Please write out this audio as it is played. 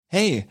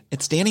Hey,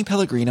 it's Danny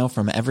Pellegrino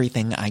from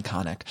Everything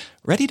Iconic.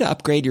 Ready to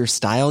upgrade your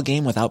style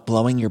game without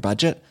blowing your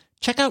budget?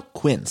 Check out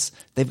Quince.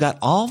 They've got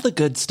all the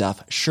good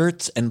stuff,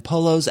 shirts and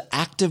polos,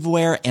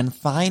 activewear, and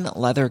fine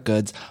leather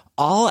goods,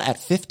 all at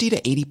 50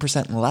 to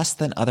 80% less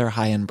than other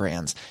high-end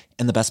brands.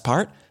 And the best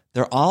part?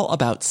 They're all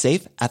about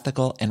safe,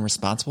 ethical, and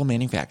responsible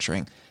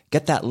manufacturing.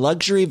 Get that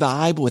luxury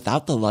vibe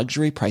without the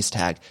luxury price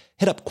tag.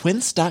 Hit up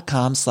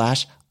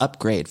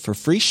quince.com/upgrade for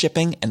free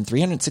shipping and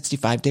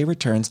 365-day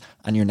returns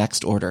on your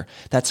next order.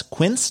 That's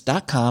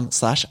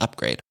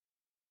quince.com/upgrade.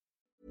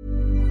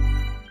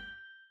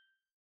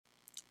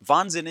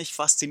 Wahnsinnig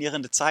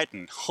faszinierende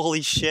Zeiten.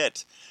 Holy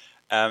shit.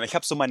 Ich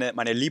habe so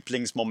meine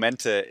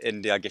Lieblingsmomente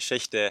in der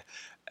Geschichte.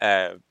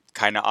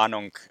 Keine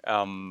Ahnung,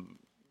 als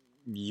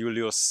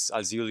Julius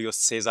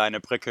Caesar eine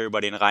Brücke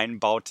über den Rhein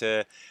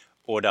baute,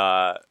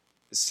 oder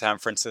San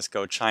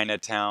Francisco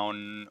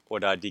Chinatown,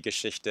 oder die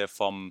Geschichte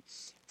vom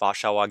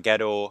Warschauer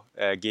Ghetto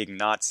gegen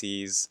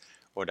Nazis,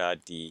 oder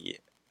die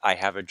I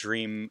Have a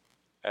Dream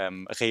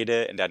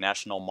Rede in der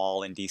National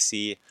Mall in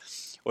DC,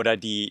 oder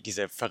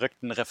diese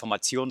verrückten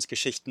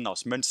Reformationsgeschichten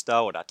aus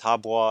Münster oder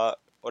Tabor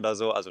oder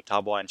so, also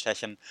Tabor in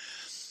Tschechien.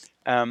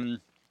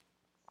 1000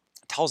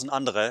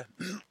 andere.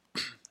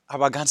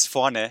 Aber ganz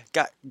vorne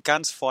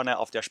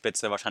auf der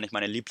Spitze, wahrscheinlich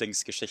meine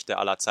Lieblingsgeschichte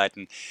aller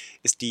Zeiten,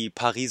 ist die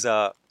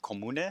Pariser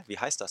Kommune. Wie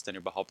heißt das denn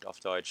überhaupt auf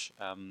Deutsch?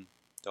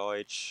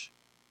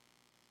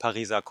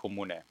 Pariser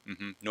Kommune.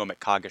 Nur mit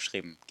K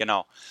geschrieben,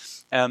 genau.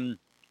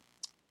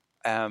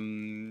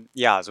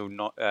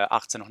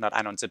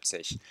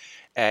 1871.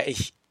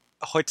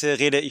 Heute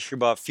rede ich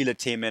über viele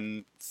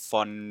Themen,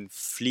 von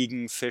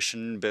Fliegen,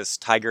 Fischen bis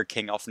Tiger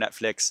King auf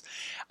Netflix.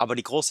 Aber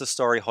die große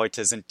Story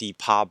heute sind die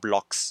paar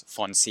Blocks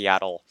von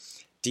Seattle,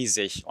 die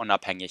sich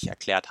unabhängig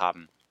erklärt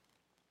haben.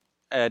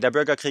 Der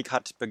Bürgerkrieg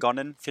hat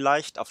begonnen,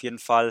 vielleicht. Auf jeden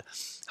Fall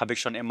habe ich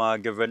schon immer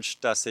gewünscht,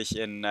 dass ich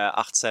in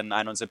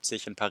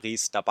 1871 in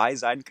Paris dabei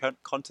sein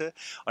konnte.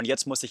 Und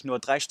jetzt muss ich nur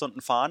 3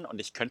 Stunden fahren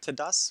und ich könnte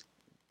das.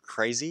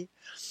 Crazy.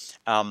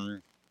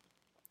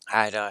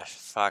 Alter,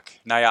 fuck.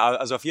 Naja,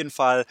 also auf jeden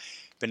Fall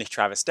bin ich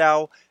Travis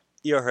Dow.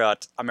 Ihr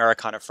hört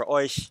Amerikaner für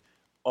euch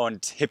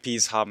und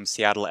Hippies haben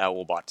Seattle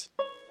erobert.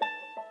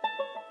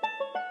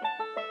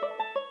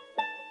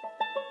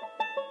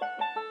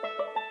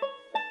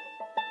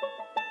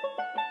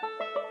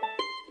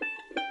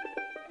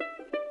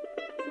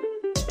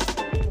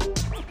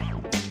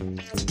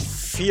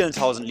 Vielen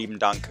tausend lieben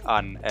Dank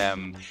an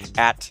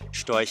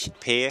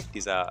 @StorchP,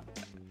 dieser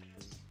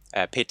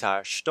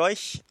Peter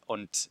Storch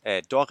und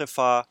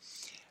Dorifer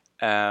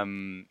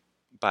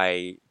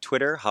bei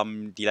Twitter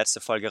haben die letzte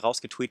Folge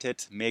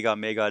rausgetweetet. Mega,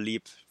 mega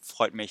lieb.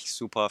 Freut mich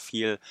super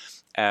viel.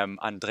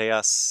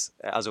 Andreas,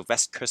 also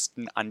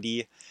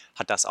Westküsten-Andi,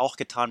 hat das auch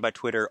getan bei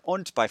Twitter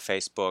und bei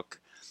Facebook.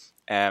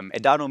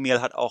 Edanomil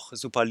hat auch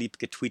super lieb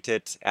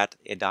getweetet.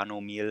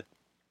 @Edanomil.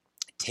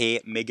 T.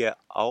 Migge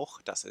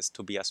auch, das ist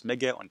Tobias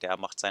Migge und der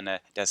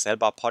ist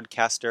selber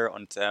Podcaster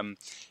und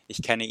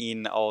ich kenne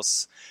ihn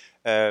aus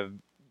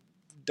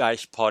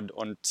Deichpod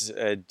und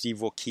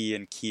Divoki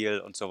in Kiel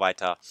und so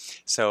weiter.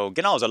 So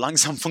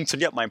langsam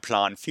funktioniert mein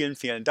Plan. Vielen,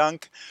 vielen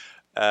Dank.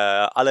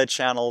 Alle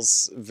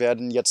Channels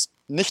werden jetzt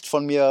nicht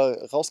von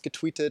mir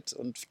rausgetweetet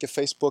und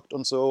gefacebookt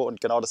und so, und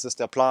genau das ist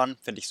der Plan.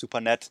 Finde ich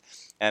super nett.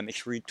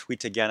 Ich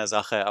retweete gerne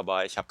Sachen,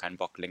 aber ich habe keinen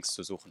Bock, Links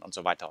zu suchen und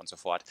so weiter und so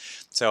fort.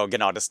 So,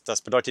 genau,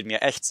 das bedeutet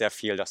mir echt sehr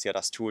viel, dass ihr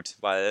das tut,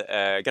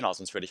 weil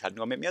sonst würde ich halt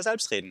nur mit mir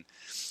selbst reden.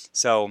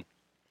 So,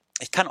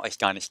 ich kann euch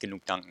gar nicht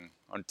genug danken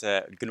und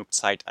genug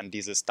Zeit an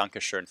dieses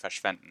Dankeschön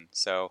verschwenden.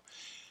 So,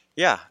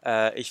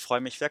 ja, ich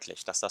freue mich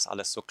wirklich, dass das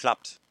alles so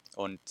klappt.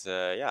 Und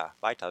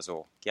weiter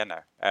so,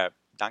 gerne.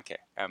 Danke.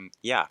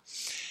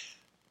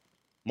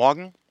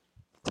 Morgen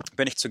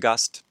bin ich zu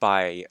Gast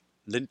bei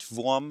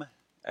Lindwurm,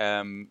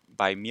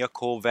 bei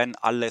Mirko, wenn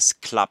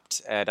alles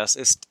klappt. Das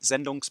ist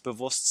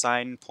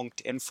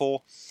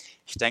sendungsbewusstsein.info.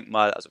 Ich denke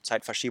mal, also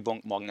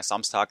Zeitverschiebung, morgen ist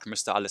Samstag,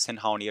 müsste alles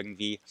hinhauen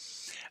irgendwie.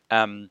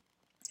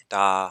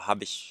 Da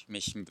habe ich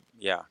mich,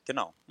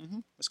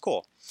 ist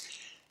cool.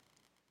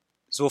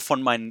 So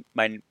von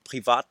meinen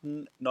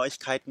privaten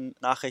Neuigkeiten,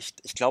 Nachricht,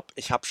 ich glaube,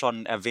 ich habe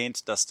schon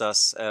erwähnt,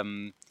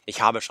 ich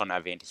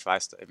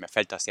weiß, mir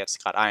fällt das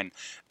jetzt gerade ein,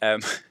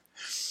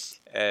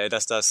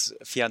 dass das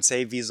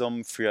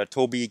Fiancé-Visum für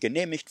Tobi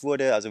genehmigt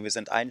wurde, also wir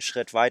sind einen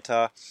Schritt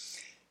weiter,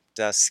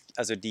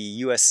 also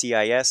die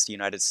USCIS, die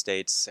United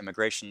States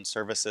Immigration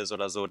Services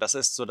oder so, das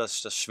ist so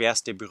das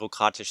schwerste,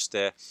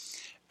 bürokratischste,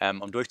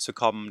 um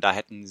durchzukommen. Da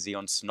hätten sie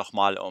uns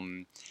nochmal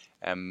um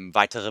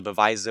weitere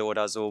Beweise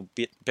oder so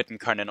bitten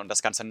können und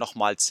das Ganze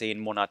nochmal 6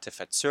 Monate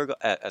verzögern,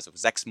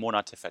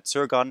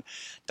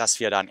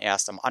 dass wir dann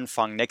erst am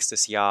Anfang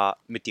nächstes Jahr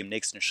mit dem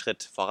nächsten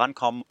Schritt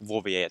vorankommen,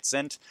 wo wir jetzt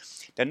sind.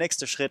 Der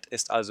nächste Schritt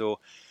ist also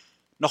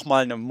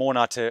nochmal einen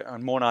Monat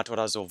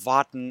oder so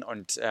warten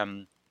und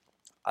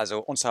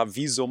also unser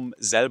Visum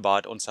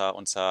selber, unser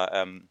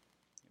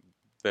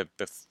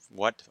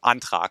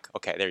Antrag,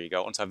 okay, there you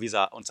go,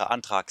 unser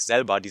Antrag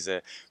selber,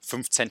 diese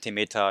 5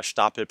 Zentimeter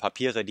Stapel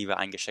Papiere, die wir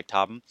eingeschickt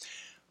haben,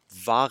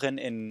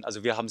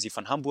 also wir haben sie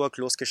von Hamburg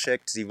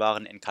losgeschickt, sie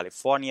waren in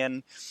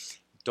Kalifornien.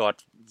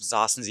 Dort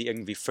saßen sie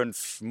irgendwie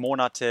 5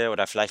 Monate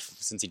oder vielleicht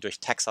sind sie durch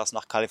Texas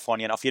nach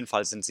Kalifornien. Auf jeden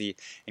Fall sind sie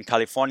in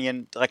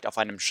Kalifornien direkt auf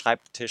einem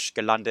Schreibtisch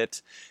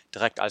gelandet,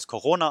 direkt als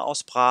Corona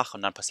ausbrach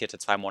und dann passierte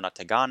 2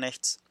 Monate gar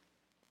nichts.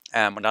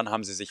 Und dann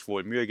haben sie sich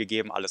wohl Mühe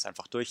gegeben, alles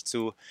einfach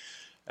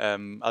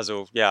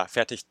also ja,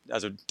 fertig,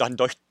 also dann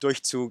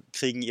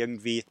durchzukriegen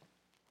irgendwie.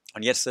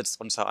 Und jetzt sitzt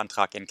unser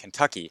Antrag in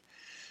Kentucky.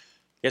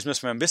 Jetzt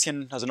müssen wir ein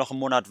bisschen, also noch einen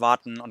Monat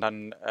warten und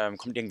dann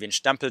kommt irgendwie ein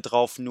Stempel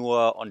drauf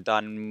nur und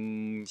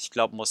dann, ich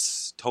glaube,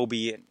 muss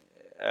Toby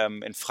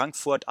in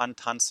Frankfurt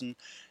antanzen.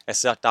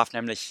 Es darf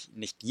nämlich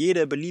nicht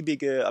jede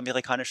beliebige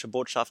amerikanische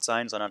Botschaft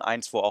sein, sondern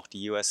eins, wo auch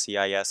die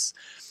USCIS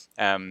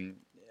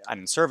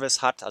einen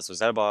Service hat, also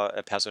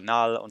selber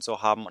Personal und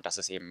so haben und das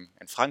ist eben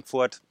in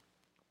Frankfurt.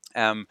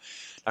 Da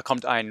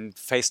kommt ein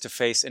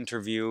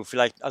Face-to-Face-Interview,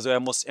 vielleicht, also er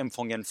muss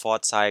Impfungen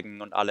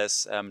vorzeigen und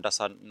alles, dass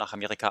er nach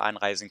Amerika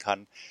einreisen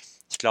kann.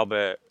 Ich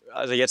glaube,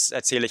 also jetzt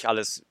erzähle ich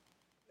alles,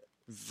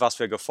 was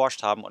wir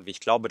geforscht haben und wie ich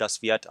glaube,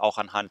 das wird auch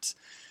anhand,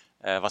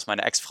 was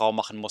meine Ex-Frau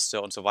machen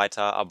musste und so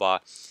weiter.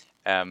 Aber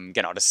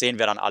genau, das sehen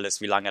wir dann alles,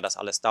 wie lange das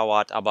alles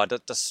dauert. Aber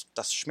das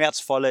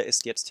Schmerzvolle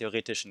ist jetzt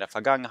theoretisch in der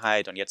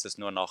Vergangenheit und jetzt ist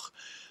nur noch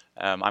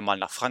einmal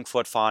nach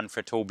Frankfurt fahren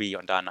für Tobi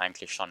und dann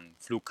eigentlich schon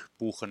Flug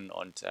buchen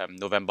und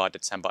November,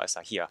 Dezember ist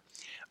er hier.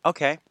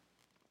 Okay.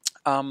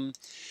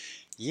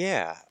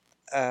 Yeah.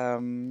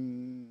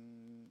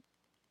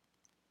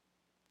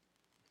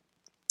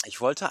 Ich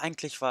wollte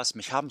eigentlich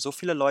mich haben so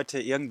viele Leute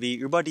irgendwie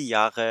über die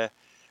Jahre,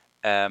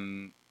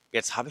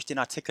 jetzt habe ich den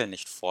Artikel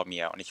nicht vor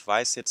mir und ich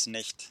weiß jetzt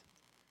nicht,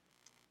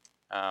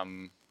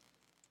 ähm,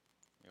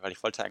 weil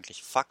ich wollte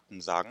eigentlich Fakten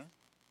sagen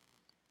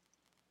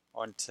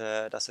und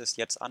das ist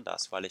jetzt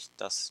anders, weil ich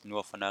das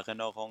nur von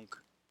Erinnerung,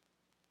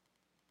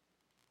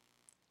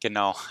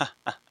 genau,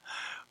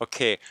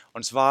 okay,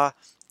 und zwar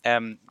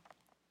ähm,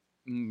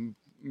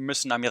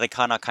 müssen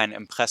Amerikaner kein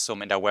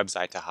Impressum in der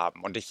Webseite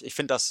haben. Und ich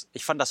fand das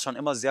schon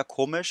immer sehr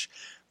komisch,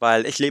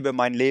 weil ich lebe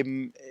mein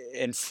Leben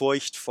in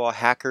Furcht vor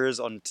Hackers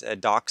und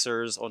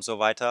Doxers und so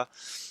weiter.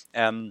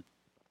 Ähm,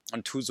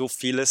 und tue so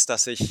vieles,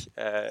 dass ich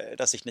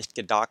nicht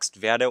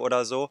gedoxt werde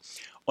oder so.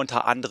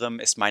 Unter anderem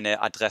ist meine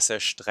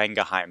Adresse streng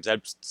geheim.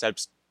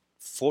 Selbst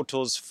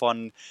Fotos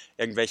von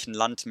irgendwelchen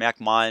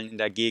Landmerkmalen in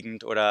der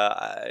Gegend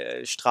oder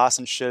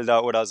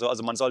Straßenschilder oder so.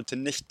 Also man sollte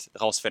nicht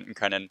rausfinden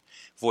können,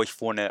 wo ich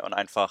wohne und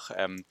einfach,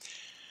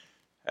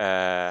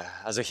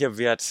 also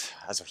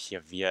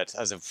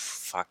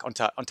fuck,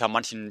 unter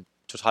manchen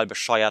total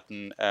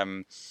bescheuerten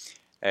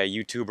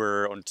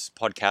YouTuber und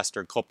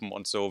Podcaster-Gruppen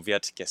und so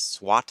wird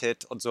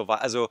geswattet und so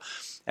weiter. Also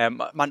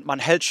man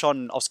hält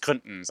schon aus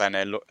Gründen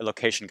seine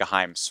Location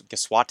geheim.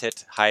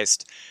 Geswattet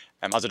heißt,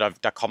 also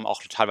da kommen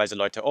auch teilweise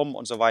Leute um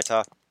und so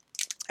weiter.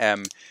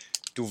 Ähm,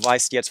 Du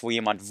weißt jetzt, wo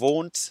jemand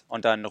wohnt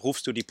und dann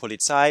rufst du die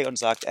Polizei und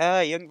sagst,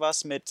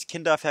 irgendwas mit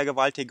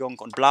Kindervergewaltigung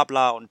und bla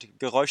bla und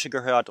Geräusche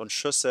gehört und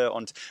Schüsse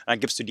und dann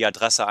gibst du die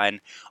Adresse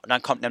ein und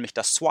dann kommt nämlich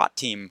das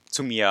SWAT-Team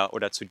zu mir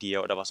oder zu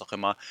dir oder was auch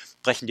immer,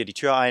 brechen dir die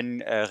Tür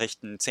ein,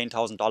 richten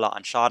 $10.000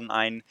 an Schaden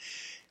ein.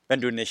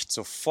 Wenn du nicht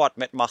sofort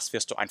mitmachst,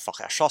 wirst du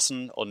einfach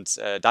erschossen und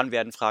dann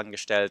werden Fragen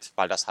gestellt,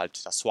 weil das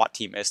halt das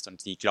SWAT-Team ist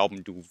und die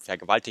glauben, du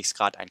vergewaltigst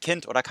gerade ein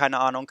Kind oder keine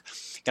Ahnung.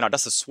 Genau,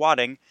 das ist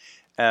Swatting.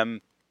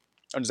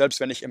 Und selbst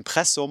wenn ich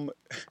Impressum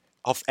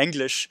auf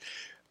Englisch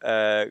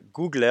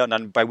google und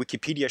dann bei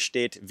Wikipedia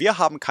steht, wir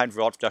haben kein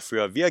Wort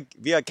dafür,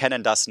 wir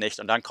kennen das nicht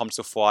und dann kommt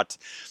sofort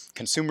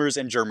Consumers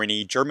in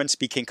Germany,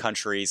 German-speaking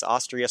countries,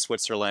 Austria,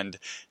 Switzerland,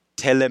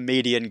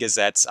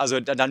 Telemediengesetz, also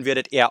dann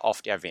wird er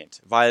oft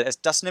erwähnt, weil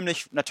das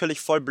nämlich natürlich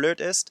voll blöd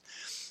ist.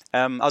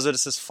 Also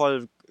das ist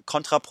voll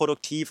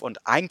kontraproduktiv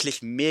und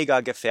eigentlich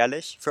mega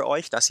gefährlich für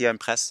euch, dass ihr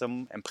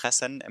Impressume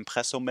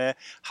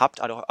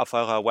habt auf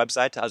eurer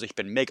Webseite. Also ich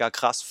bin mega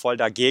krass voll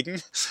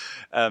dagegen,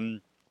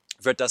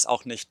 wird das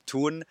auch nicht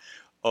tun.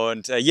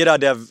 Und jeder,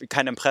 der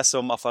kein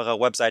Impressum auf eurer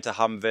Webseite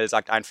haben will,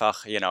 sagt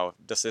einfach,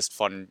 das ist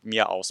von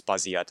mir aus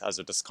basiert.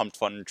 Also das kommt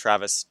von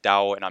Travis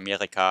Dow in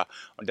Amerika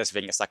und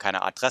deswegen ist da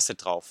keine Adresse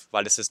drauf,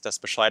 weil es ist das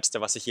Bescheuertste,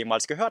 was ich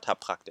jemals gehört habe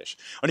praktisch.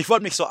 Und ich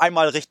wollte mich so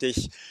einmal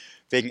richtig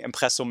wegen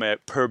Impressume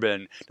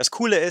pöbeln. Das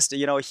Coole ist,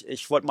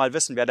 ich wollte mal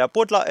wissen, wer der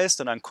Buddler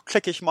ist und dann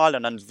klicke ich mal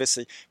und dann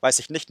weiß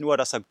ich nicht nur,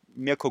 dass er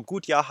Mirko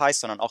Gutjahr heißt,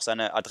 sondern auch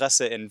seine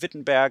Adresse in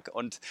Wittenberg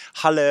und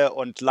Halle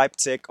und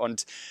Leipzig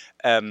und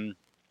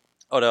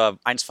oder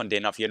eins von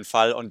denen auf jeden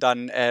Fall. Und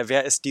dann,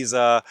 wer ist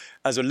dieser,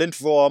 also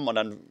Lindwurm und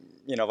dann,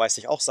 weiß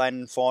ich auch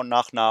seinen Vor- und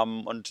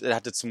Nachnamen und er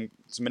hatte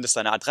zumindest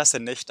seine Adresse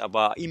nicht,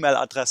 aber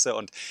E-Mail-Adresse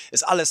und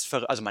ist alles,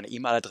 also meine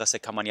E-Mail-Adresse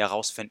kann man ja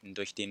rausfinden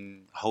durch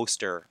den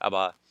Hoster,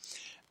 aber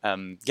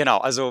genau,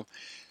 also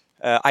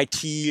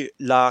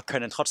ITler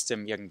können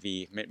trotzdem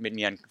irgendwie mit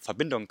mir in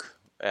Verbindung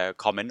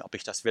kommen, ob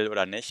ich das will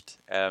oder nicht.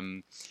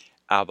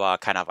 Aber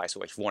keiner weiß,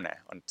 wo ich wohne.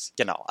 Und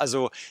genau,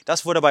 also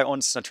das wurde bei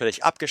uns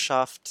natürlich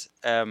abgeschafft,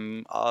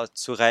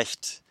 zu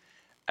Recht.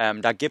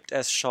 Da gibt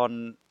es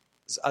schon,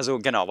 also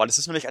genau, weil es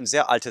ist nämlich ein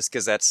sehr altes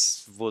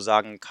Gesetz, wo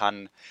sagen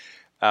kann,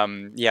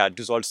 ja,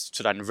 du sollst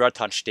zu deinen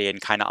Wörtern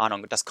stehen, keine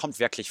Ahnung. Das kommt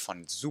wirklich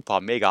von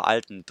super, mega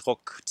alten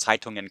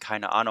Druckzeitungen,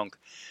 keine Ahnung.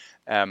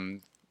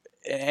 Ähm,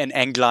 in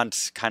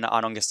England, keine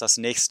Ahnung, ist das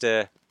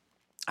nächste,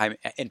 ein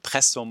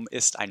Impressum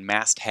ist ein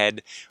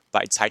Masthead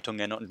bei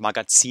Zeitungen und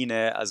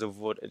Magazine, also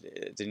wo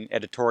den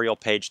Editorial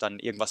Page dann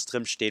irgendwas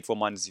drin steht, wo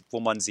man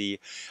sie,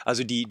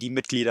 also die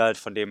Mitglieder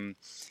von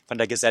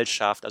der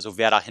Gesellschaft, also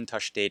wer dahinter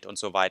steht und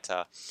so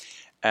weiter.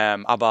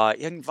 Aber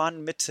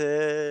irgendwann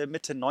Mitte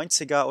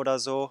 90er oder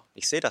so,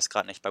 ich sehe das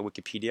gerade nicht bei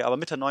Wikipedia, aber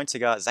Mitte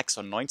 90er,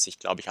 96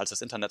 glaube ich, als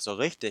das Internet so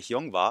richtig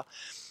jung war,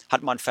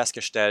 hat man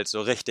festgestellt,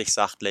 so richtig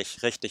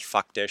sachlich, richtig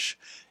faktisch,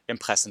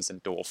 Impressen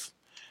sind doof.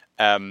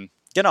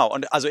 Genau,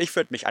 und also ich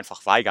würde mich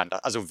einfach weigern.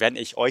 Also wenn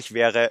ich euch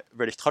wäre,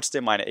 würde ich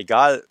trotzdem meine,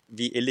 egal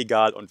wie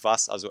illegal und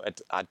was, also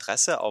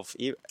Adresse auf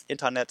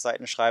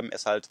Internetseiten schreiben,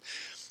 ist halt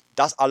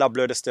das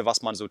Allerblödeste,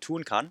 was man so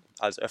tun kann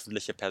als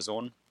öffentliche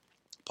Person,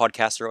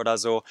 Podcaster oder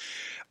so.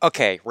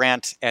 Okay,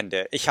 Rant,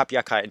 Ende. Ich habe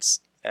ja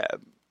keins.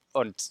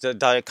 Und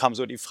da kam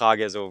so die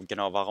Frage, so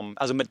genau, warum,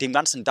 also mit dem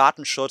ganzen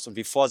Datenschutz und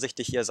wie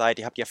vorsichtig ihr seid,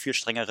 ihr habt ja viel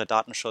strengere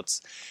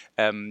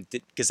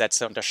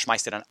Datenschutzgesetze und das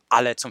schmeißt ihr dann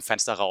alle zum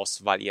Fenster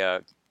raus, weil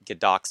ihr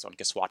gedoxt und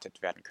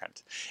geswattet werden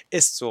könnt.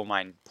 Ist so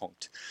mein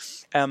Punkt.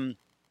 Und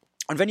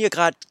wenn ihr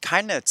gerade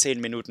keine 10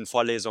 Minuten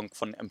Vorlesung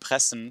von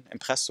Impressum,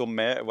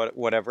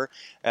 whatever,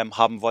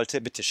 haben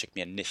wollte, bitte schickt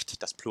mir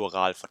nicht das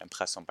Plural von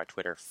Impressum bei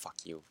Twitter.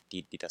 Fuck you.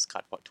 Die das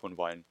gerade tun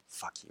wollen.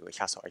 Fuck you. Ich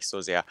hasse euch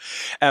so sehr.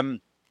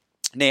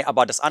 Nee,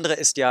 aber das andere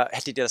ist ja,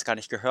 hättet ihr das gar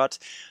nicht gehört,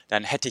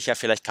 dann hätte ich ja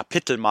vielleicht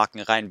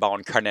Kapitelmarken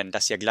reinbauen können,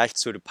 dass ihr gleich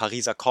zu der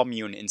Pariser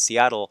Commune in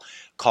Seattle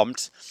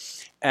kommt.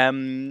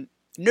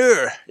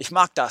 Nö, ich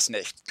mag das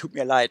nicht. Tut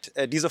mir leid.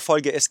 Diese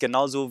Folge ist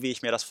genauso, wie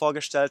ich mir das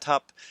vorgestellt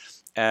habe.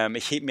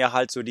 Ich hebe mir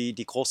halt so die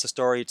große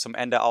Story zum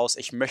Ende aus.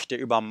 Ich möchte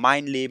über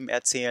mein Leben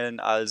erzählen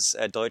als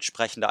deutsch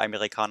sprechender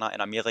Amerikaner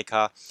in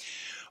Amerika.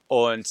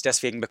 Und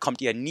deswegen bekommt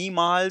ihr nie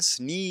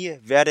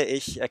werde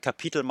ich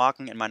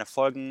Kapitelmarken in meine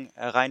Folgen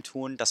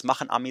reintun. Das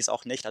machen Amis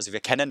auch nicht. Also wir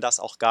kennen das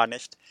auch gar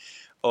nicht.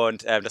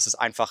 Und das ist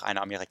einfach ein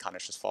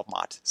amerikanisches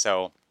Format.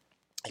 So,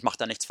 ich mache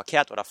da nichts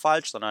verkehrt oder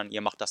falsch, sondern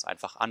ihr macht das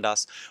einfach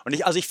anders. Und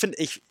ich finde,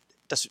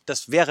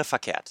 das wäre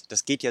verkehrt.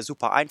 Das geht ja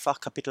super einfach,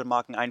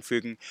 Kapitelmarken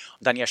einfügen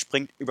und dann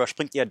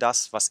überspringt ihr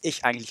das, was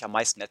ich eigentlich am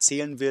meisten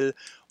erzählen will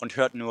und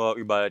hört nur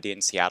über den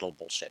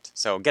Seattle-Bullshit.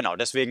 So, genau,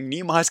 deswegen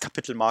niemals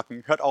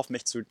Kapitelmarken, hört auf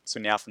mich zu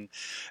nerven.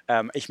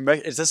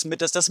 Das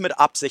ist mit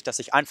Absicht, dass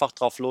ich einfach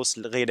drauf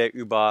losrede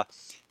über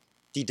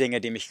die Dinge,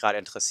 die mich gerade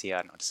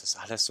interessieren. Und es ist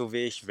alles so,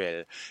 wie ich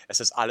will.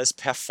 Es ist alles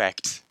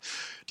perfekt.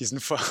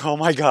 Oh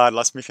my God,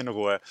 lasst mich in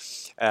Ruhe.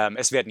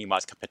 Es wird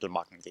niemals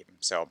Kapitelmarken geben.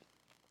 So,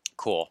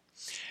 cool.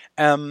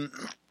 Ähm,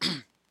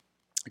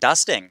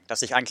 Das Ding,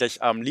 das ich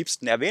eigentlich am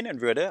liebsten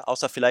erwähnen würde,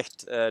 außer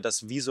vielleicht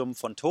das Visum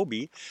von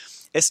Tobi,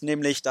 ist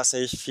nämlich, dass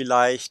ich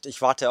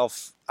warte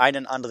auf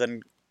einen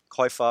anderen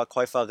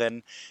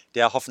Käuferin,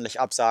 der hoffentlich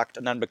absagt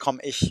und dann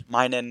bekomme ich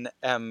meinen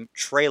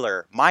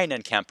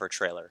meinen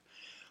Camper-Trailer.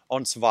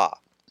 Und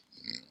zwar,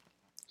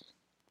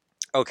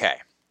 okay,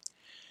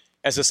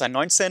 es ist ein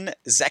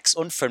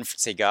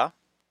 1956er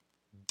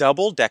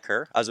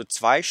Double-Decker, also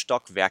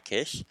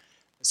zweistockwerkig,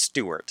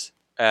 Stewart.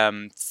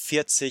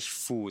 40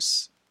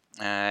 Fuß.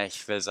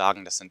 Ich will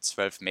sagen, das sind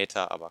 12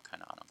 Meter, aber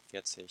keine Ahnung.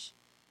 40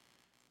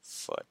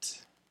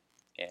 Foot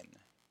in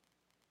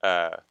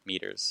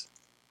Meters.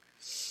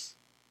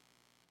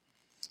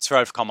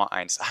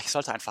 12,1. Ach, ich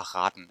sollte einfach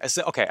raten.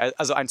 Okay,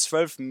 also ein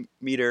 12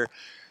 Meter,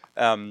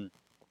 ein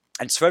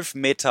 12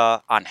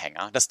 Meter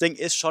Anhänger. Das Ding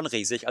ist schon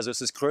riesig, also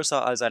es ist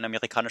größer als ein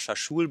amerikanischer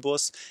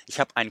Schulbus. Ich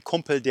habe einen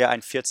Kumpel, der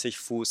ein 40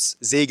 Fuß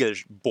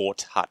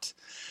Segelboot hat.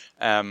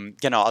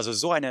 Genau,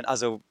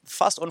 also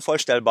fast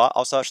unvorstellbar,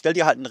 außer stell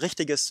dir halt ein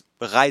richtiges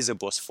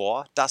Reisebus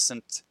vor, das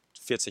sind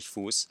 40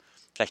 Fuß,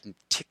 vielleicht ein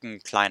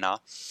Ticken kleiner,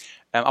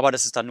 aber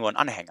das ist dann nur ein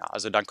Anhänger,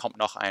 also dann kommt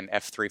noch ein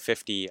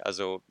F350,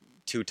 also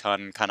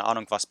 2-Ton, keine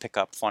Ahnung was,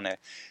 Pickup vorne,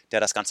 der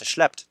das Ganze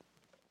schleppt.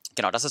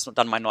 Genau, das ist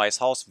dann mein neues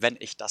Haus, wenn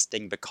ich das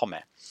Ding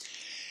bekomme.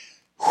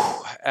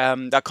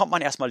 Da kommt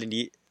man erstmal in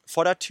die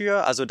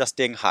Vordertür, also das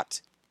Ding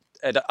hat,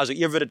 also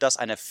ihr würdet das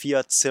eine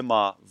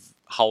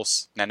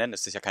 4-Zimmer-Haus nennen,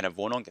 es ist ja keine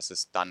Wohnung, es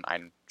ist dann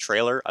ein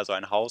Trailer, also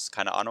ein Haus,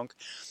 keine Ahnung,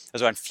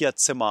 also ein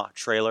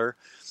 4-Zimmer-Trailer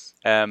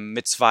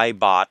mit 2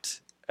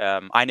 Bad,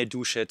 eine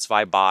Dusche,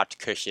 2 Bad,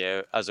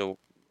 Küche, also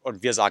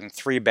und wir sagen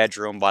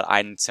 3-Bedroom, weil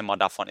ein Zimmer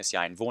davon ist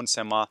ja ein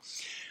Wohnzimmer.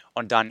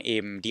 Und dann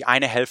eben die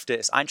eine Hälfte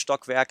ist ein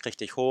Stockwerk,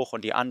 richtig hoch,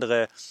 und die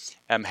andere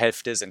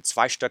Hälfte sind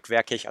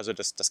 2-stöckwerkig. Also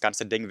das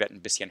ganze Ding wird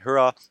ein bisschen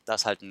höher. Da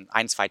ist halt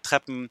 2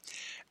 Treppen,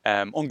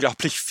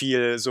 unglaublich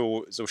viel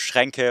so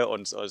Schränke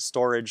und so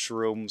Storage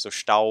Room, so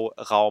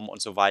Stauraum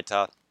und so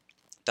weiter.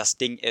 Das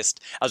Ding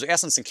ist, also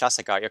erstens ein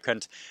Klassiker. Ihr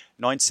könnt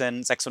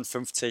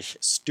 1956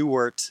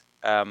 Stewart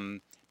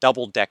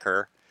Double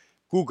Decker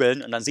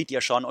googeln und dann seht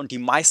ihr schon. Und die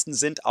meisten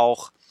sind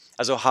auch,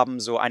 also haben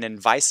so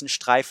einen weißen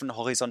Streifen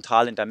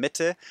horizontal in der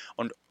Mitte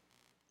und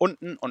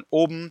unten und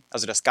oben,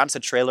 also das ganze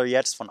Trailer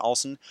jetzt von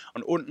außen,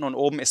 und unten und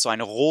oben ist so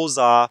ein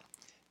rosa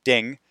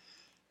Ding.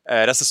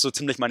 Das ist so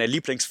ziemlich meine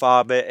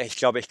Lieblingsfarbe. Ich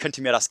glaube, ich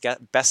könnte mir das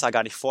besser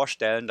gar nicht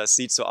vorstellen. Das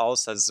sieht so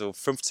aus, als so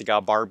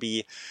 50er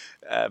Barbie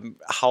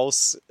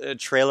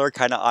Haus-Trailer,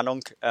 keine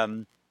Ahnung.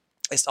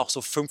 Ist auch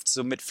so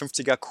mit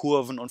 50er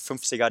Kurven und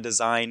 50er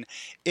Design.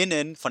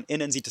 Von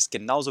innen sieht es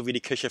genauso wie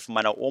die Küche von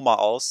meiner Oma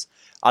aus.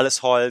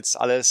 Alles Holz,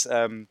 alles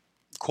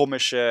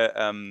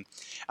komische,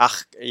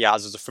 ach ja,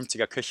 also so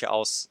 50er Küche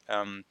aus.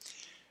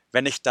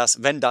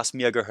 Wenn das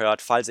mir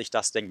gehört, falls ich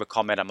das Ding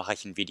bekomme, dann mache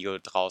ich ein Video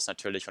draus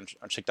natürlich und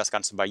schicke das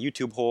Ganze bei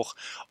YouTube hoch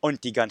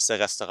und die ganze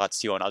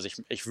Restauration. Also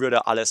ich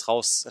würde alles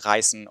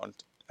rausreißen und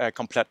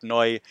komplett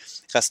neu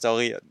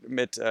restaurieren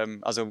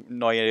also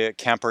neue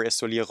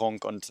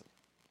Camper-Isolierung und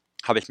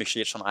habe ich mich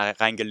jetzt schon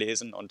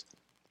reingelesen und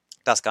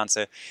das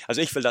Ganze.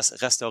 Also ich will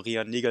das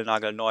restaurieren,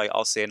 niegelnagelneu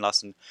aussehen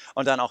lassen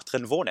und dann auch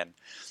drin wohnen.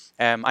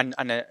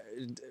 Eine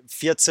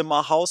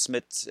Vierzimmerhaus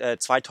mit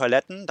 2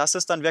 Toiletten, das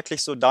ist dann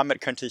wirklich so, damit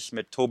könnte ich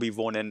mit Tobi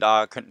wohnen,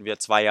 da könnten wir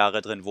 2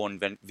 Jahre drin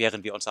wohnen,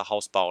 während wir unser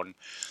Haus bauen.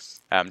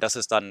 Das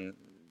ist dann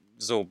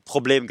so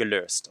Problem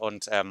gelöst.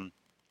 Und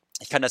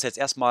ich kann das jetzt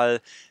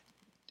erstmal,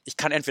 ich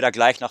kann entweder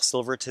gleich nach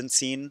Silverton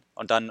ziehen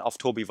und dann auf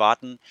Tobi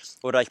warten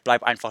oder ich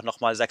bleibe einfach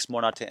nochmal 6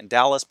 Monate in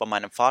Dallas bei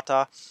meinem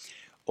Vater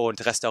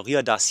und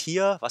restauriere das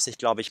hier, was ich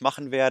glaube ich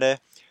machen werde.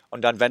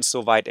 Und dann, wenn es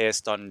soweit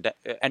ist, dann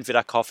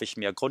entweder kaufe ich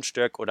mir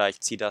Grundstück oder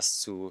ich ziehe das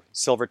zu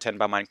Silverton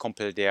bei meinem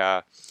Kumpel,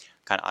 der,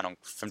 keine Ahnung,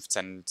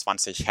 15,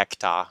 20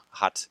 Hektar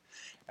hat.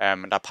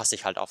 Da passe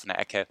ich halt auf eine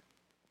Ecke,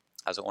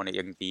 also ohne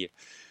irgendwie,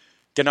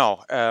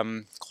 genau,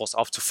 groß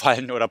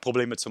aufzufallen oder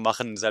Probleme zu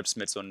machen, selbst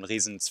mit so einem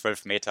riesen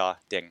 12 Meter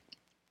Ding.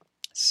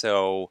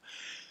 So,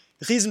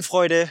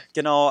 Riesenfreude,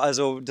 genau.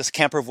 Also das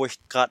Camper, wo ich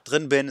gerade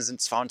drin bin, sind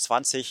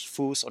 22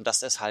 Fuß und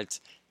das ist halt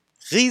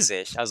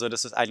riesig. Also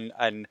das ist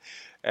ein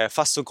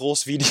fast so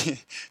groß wie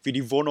wie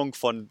die Wohnung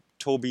von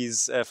Tobi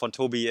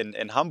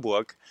in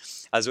Hamburg.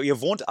 Also ihr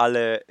wohnt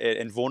alle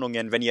in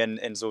Wohnungen, wenn ihr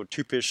in so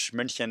typisch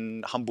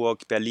München,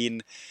 Hamburg,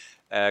 Berlin,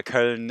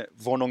 Köln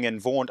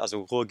Wohnungen wohnt,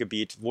 also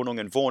Ruhrgebiet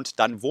Wohnungen wohnt,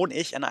 dann wohne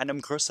ich in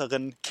einem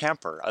größeren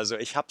Camper. Also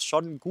ich habe es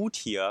schon gut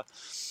hier.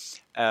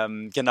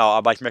 Genau,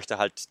 aber ich möchte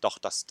halt doch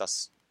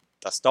das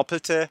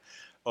Doppelte.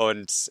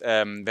 Und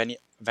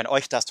wenn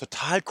euch das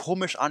total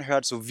komisch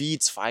anhört, so wie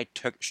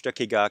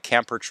zweistöckiger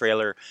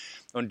Camper-Trailer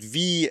und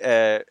wie,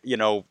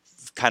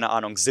 keine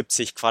Ahnung,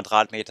 70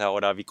 Quadratmeter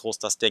oder wie groß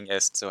das Ding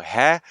ist, so,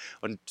 hä?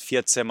 Und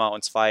 4 Zimmer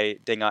und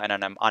 2 Dinger in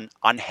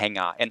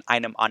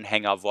einem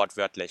Anhänger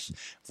wortwörtlich,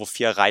 wo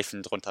 4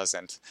 Reifen drunter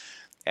sind,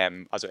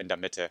 also in der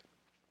Mitte.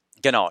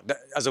 Genau,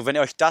 also wenn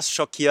ihr euch das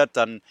schockiert,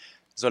 dann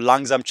so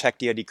langsam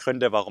checkt ihr die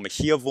Gründe, warum ich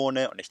hier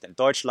wohne und nicht in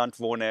Deutschland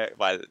wohne,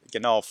 weil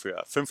genau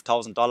für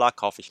 $5.000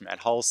 kaufe ich mir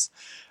ein Haus,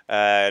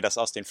 das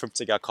aus den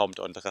 50er kommt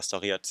und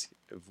restauriert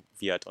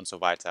wird und so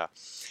weiter.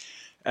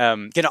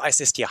 Genau, es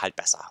ist hier halt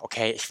besser,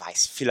 okay? Ich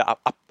weiß, viele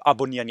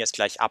abonnieren jetzt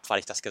gleich ab, weil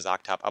ich das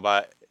gesagt habe,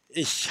 aber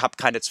ich habe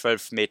keine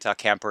 12 Meter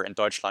Camper in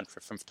Deutschland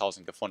für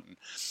 5.000 gefunden.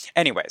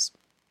 Anyways,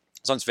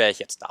 sonst wäre ich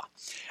jetzt da.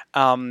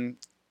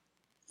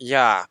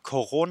 Ja,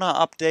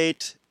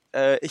 Corona-Update.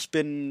 Ich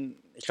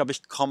glaube,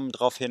 ich komme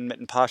darauf hin mit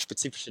ein paar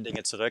spezifischen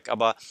Dinge zurück,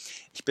 aber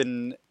ich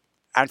bin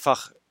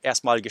einfach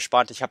erstmal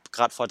gespannt. Ich habe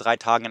gerade vor 3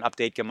 Tagen ein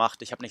Update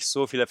gemacht. Ich habe nicht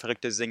so viele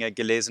verrückte Dinge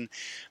gelesen.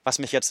 Was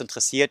mich jetzt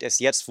interessiert, ist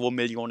jetzt, wo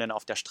Millionen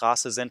auf der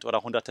Straße sind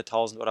oder Hunderte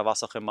Tausend oder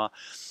was auch immer,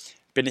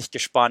 bin ich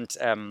gespannt,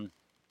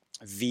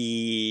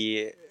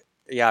 wie,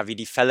 ja, wie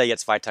die Fälle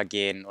jetzt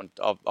weitergehen und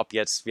ob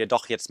wir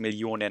doch jetzt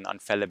Millionen an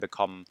Fälle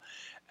bekommen.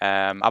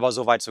 Aber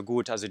so weit, so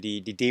gut. Also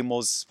die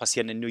Demos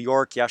passieren in New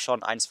York ja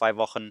schon 1, 2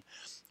 Wochen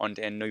und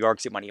in New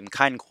York sieht man eben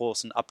keinen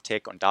großen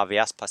Uptick und da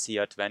wäre es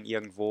passiert, wenn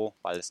irgendwo,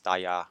 weil es da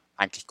ja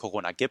eigentlich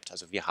Corona gibt.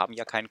 Also wir haben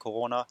ja kein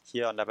Corona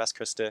hier an der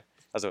Westküste,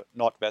 also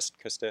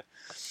Nordwestküste.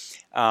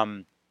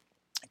 Ähm,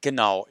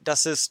 genau,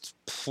 das ist,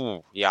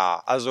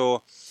 ja,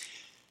 also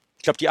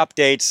ich glaube, die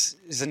Updates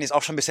sind jetzt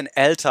auch schon ein bisschen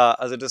älter.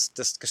 Also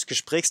das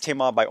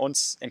Gesprächsthema bei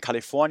uns in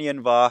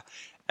Kalifornien war,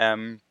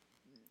 ähm,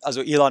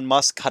 also Elon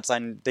Musk hat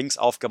sein Dings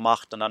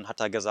aufgemacht und dann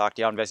hat er gesagt,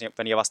 ja, und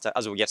wenn ihr was da,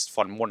 also jetzt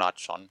vor einem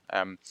Monat schon,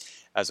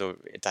 also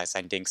da ist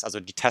sein Dings, also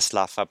die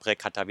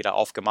Tesla-Fabrik hat er wieder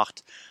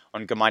aufgemacht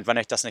und gemeint, wenn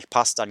euch das nicht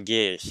passt, dann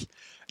gehe ich.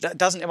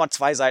 Da sind immer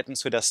 2 Seiten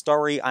zu der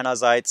Story.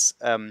 Einerseits,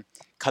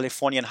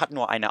 Kalifornien hat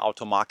nur eine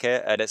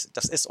Automarke,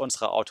 das ist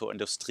unsere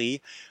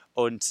Autoindustrie.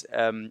 Und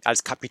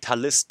als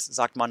Kapitalist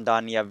sagt man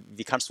dann, ja,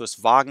 wie kannst du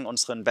es wagen,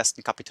 unseren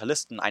besten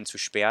Kapitalisten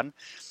einzusperren?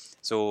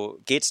 So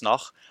geht's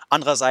noch.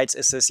 Andererseits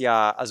ist es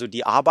ja, also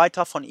die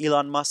Arbeiter von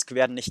Elon Musk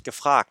werden nicht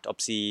gefragt,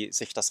 ob sie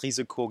sich das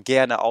Risiko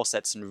gerne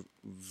aussetzen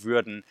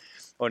würden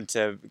und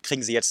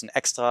kriegen sie jetzt eine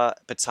extra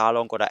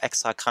Bezahlung oder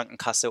extra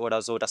Krankenkasse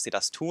oder so, dass sie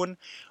das tun?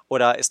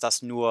 Oder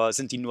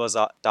sind die nur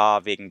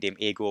da wegen dem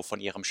Ego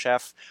von ihrem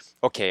Chef?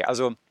 Okay,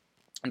 also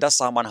und das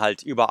sah man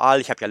halt überall.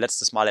 Ich habe ja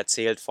letztes Mal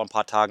erzählt, vor ein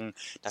paar Tagen,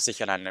 dass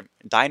ich in einem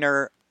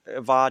Diner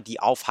war,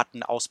 die auf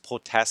hatten aus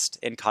Protest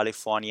in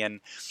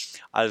Kalifornien.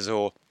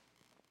 Also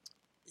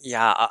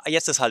ja,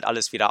 jetzt ist halt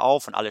alles wieder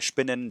auf und alle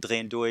Spinnen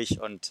drehen durch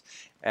und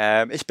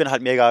ich bin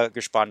halt mega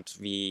gespannt,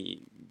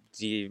 wie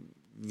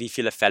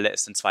viele Fälle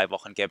es in 2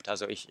 Wochen gibt.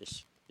 Also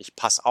ich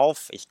passe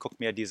auf, ich gucke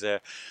mir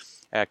diese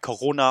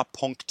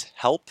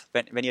corona.help,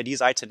 wenn ihr die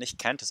Seite nicht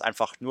kennt, ist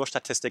einfach nur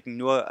Statistiken,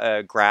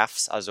 nur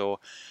Graphs, also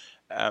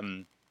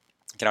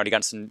genau,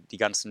 die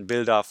ganzen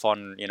Bilder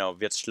von,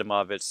 wird's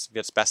schlimmer,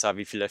 wird's besser,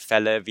 wie viele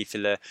Fälle,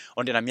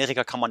 und in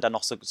Amerika kann man dann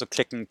noch so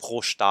klicken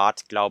pro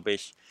Staat, glaube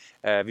ich,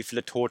 wie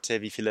viele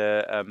Tote, wie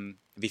viele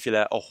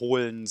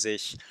erholen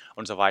sich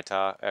und so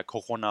weiter,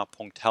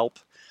 corona.help.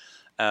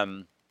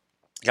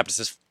 Ich glaube, das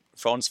ist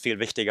für uns viel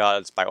wichtiger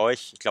als bei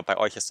euch. Ich glaube, bei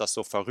euch ist das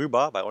so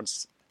vorüber, bei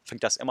uns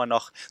fängt das immer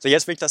noch, so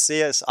jetzt, wenn ich das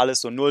sehe, ist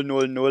alles so 0,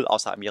 0, 0,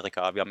 außer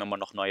Amerika, wir haben immer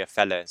noch neue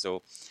Fälle,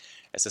 so.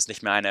 Es ist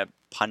nicht mehr eine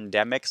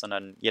Pandemie,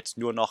 sondern jetzt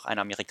nur noch ein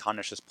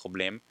amerikanisches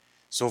Problem,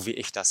 so wie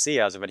ich das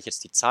sehe, also wenn ich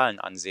jetzt die Zahlen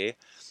ansehe,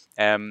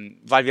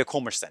 weil wir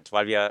komisch sind,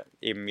 weil wir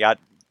eben, ja,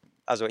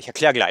 also ich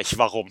erkläre gleich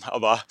warum,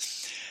 aber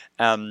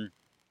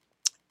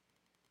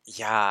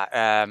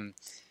ja,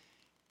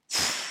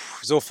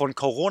 so von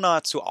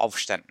Corona zu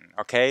Aufständen,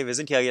 okay, wir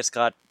sind ja jetzt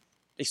gerade,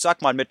 ich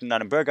sag mal, mitten in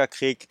einem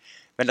Bürgerkrieg.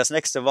 Wenn das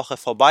nächste Woche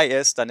vorbei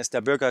ist, dann ist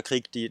der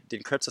Bürgerkrieg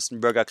den kürzesten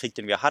Bürgerkrieg,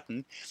 den wir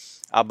hatten.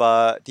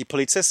 Aber die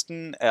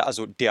Polizisten,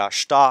 also der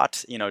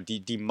Staat,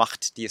 die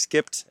Macht, die es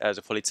gibt,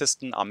 also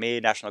Polizisten,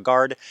 Armee, National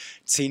Guard,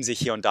 ziehen sich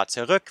hier und da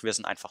zurück. Wir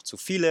sind einfach zu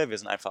viele, wir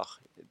sind einfach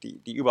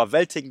die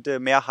überwältigende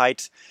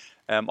Mehrheit,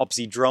 ob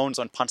sie Drones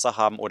und Panzer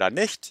haben oder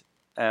nicht.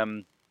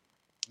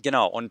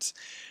 Genau, und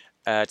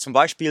zum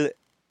Beispiel,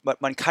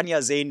 man kann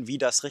ja sehen, wie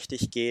das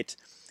richtig geht.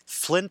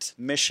 Flint,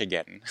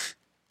 Michigan.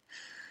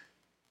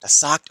 Das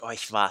sagt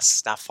euch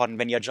was davon,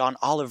 wenn ihr John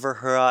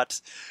Oliver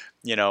hört.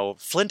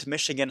 Flint,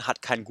 Michigan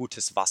hat kein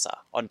gutes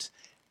Wasser. Und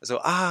so,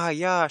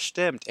 ja,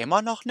 stimmt.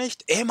 Immer noch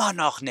nicht? Immer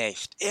noch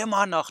nicht.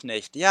 Immer noch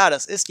nicht. Ja,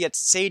 das ist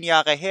jetzt 10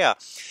 Jahre her.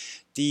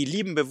 Die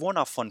lieben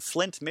Bewohner von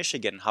Flint,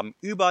 Michigan haben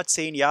über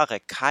 10 Jahre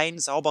kein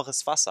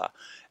sauberes Wasser.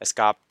 Es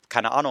gab,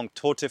 keine Ahnung,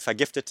 Tote,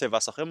 Vergiftete,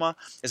 was auch immer.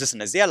 Es ist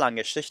eine sehr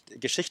lange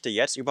Geschichte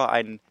jetzt, über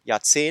ein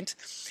Jahrzehnt.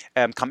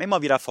 Kam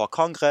immer wieder vor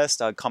Kongress,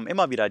 da kommen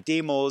immer wieder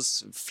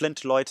Demos,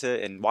 Flint-Leute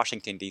in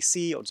Washington,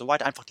 D.C. und so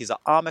weiter. Einfach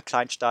diese arme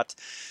Kleinstadt,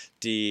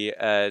 die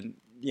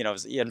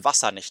ihren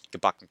Wasser nicht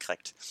gebacken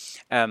kriegt.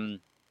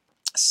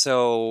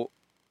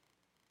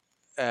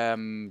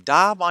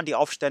 Da waren die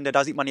Aufstände,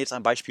 da sieht man jetzt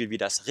ein Beispiel, wie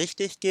das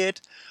richtig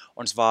geht.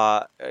 Und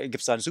zwar gibt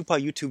es da ein super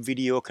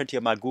YouTube-Video, könnt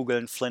ihr mal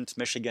googeln, Flint,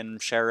 Michigan,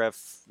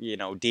 Sheriff,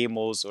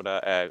 Demos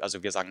oder,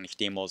 also wir sagen nicht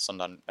Demos,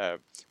 sondern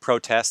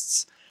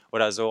Protests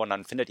oder so, und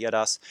dann findet ihr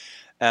das.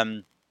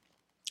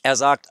 Er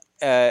sagt,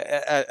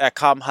 er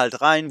kam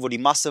halt rein, wo die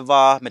Masse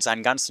war, mit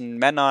seinen ganzen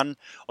Männern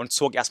und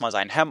zog erstmal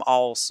sein Hemd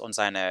aus und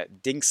seine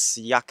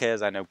Dingsjacke,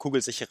 seine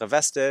kugelsichere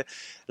Weste,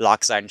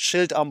 lag sein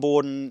Schild am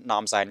Boden,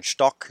 nahm seinen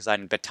Stock,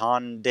 sein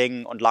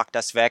Beton-Ding und lag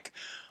das weg.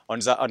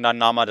 Und dann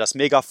nahm er das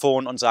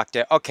Megafon und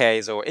sagte,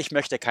 okay, so, ich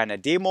möchte keine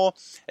Demo,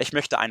 ich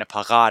möchte eine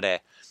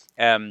Parade.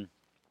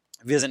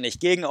 Wir sind nicht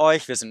gegen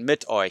euch, wir sind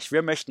mit euch.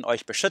 Wir möchten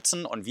euch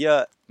beschützen und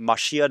wir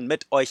marschieren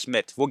mit euch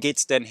mit. Wo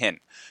geht's denn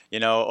hin?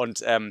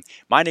 Und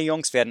meine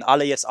Jungs werden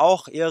alle jetzt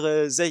auch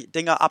ihre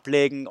Dinger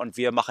ablegen und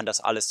wir machen das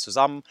alles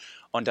zusammen.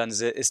 Und dann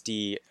ist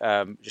die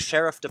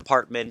Sheriff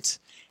Department,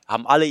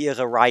 haben alle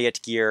ihre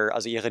Riot Gear,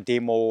 also ihre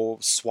Demo,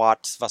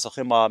 SWAT, was auch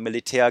immer,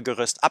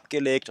 Militärgerüst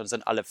abgelegt und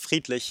sind alle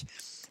friedlich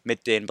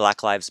mit den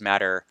Black Lives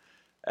Matter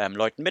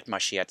Leuten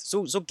mitmarschiert.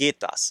 So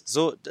geht das.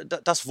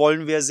 Das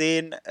wollen wir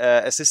sehen.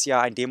 Es ist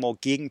ja ein Demo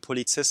gegen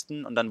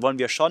Polizisten und dann wollen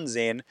wir schon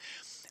sehen,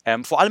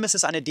 vor allem ist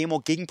es eine Demo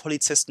gegen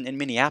Polizisten in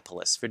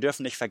Minneapolis. Wir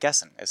dürfen nicht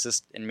vergessen, es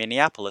ist in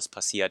Minneapolis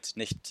passiert,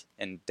 nicht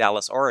in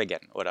Dallas,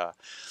 Oregon oder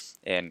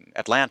in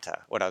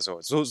Atlanta oder so.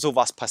 So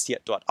was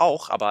passiert dort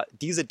auch, aber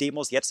diese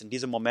Demos jetzt in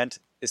diesem Moment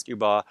ist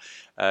über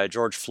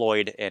George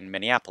Floyd in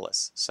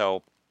Minneapolis.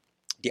 So,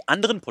 die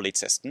anderen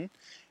Polizisten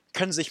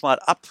können sich mal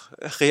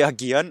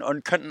abreagieren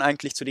und könnten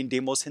eigentlich zu den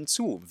Demos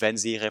hinzu, wenn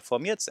sie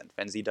reformiert sind,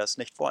 wenn sie das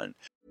nicht wollen.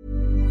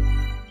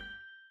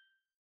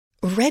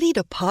 Ready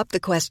to pop the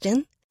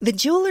question? The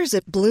jewelers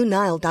at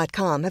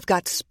BlueNile.com have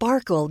got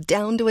sparkle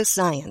down to a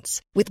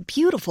science with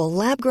beautiful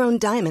lab-grown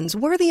diamonds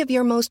worthy of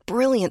your most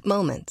brilliant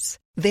moments.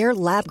 Their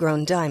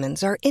lab-grown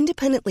diamonds are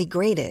independently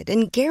graded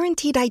and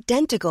guaranteed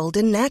identical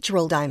to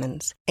natural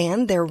diamonds,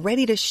 and they're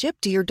ready to ship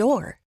to your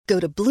door. Go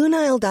to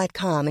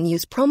BlueNile.com and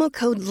use promo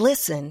code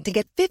LISTEN to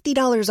get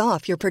 $50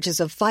 off your purchase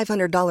of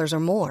 $500 or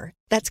more.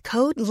 That's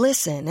code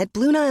LISTEN at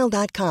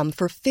BlueNile.com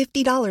for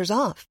 $50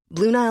 off.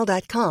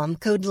 BlueNile.com,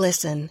 code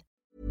LISTEN.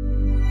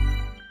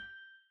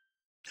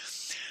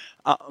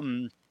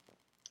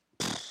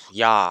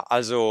 Ja,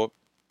 also,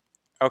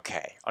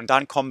 okay. Und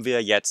dann kommen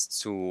wir jetzt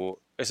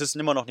zu, es ist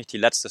immer noch nicht die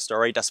letzte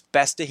Story. Das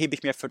Beste hebe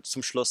ich mir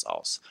zum Schluss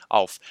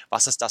auf.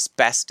 Was ist das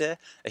Beste?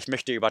 Ich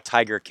möchte über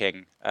Tiger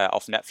King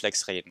auf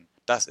Netflix reden.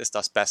 Das ist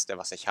das Beste,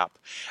 was ich habe.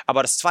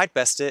 Aber das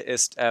Zweitbeste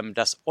ist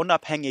das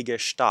unabhängige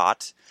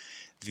Staat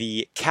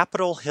wie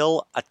Capitol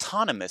Hill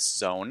Autonomous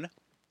Zone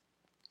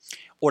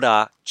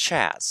oder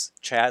Chaz.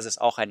 Chaz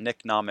ist auch ein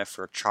Nickname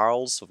für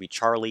Charles, so wie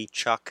Charlie,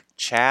 Chuck,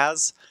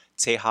 Chaz,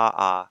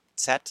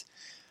 C-H-A-Z.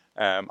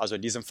 Also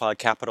in diesem Fall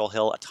Capitol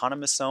Hill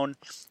Autonomous Zone.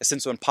 Es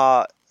sind so ein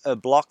paar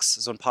Blocks,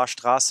 so ein paar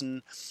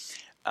Straßen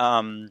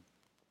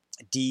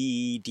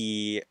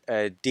die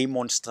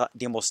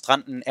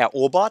Demonstranten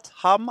erobert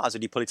haben. Also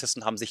die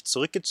Polizisten haben sich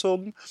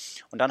zurückgezogen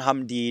und dann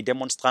haben die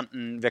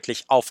Demonstranten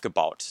wirklich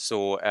aufgebaut.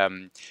 So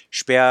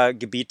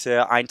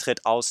Sperrgebiete,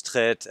 Eintritt,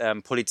 Austritt,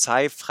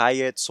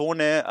 polizeifreie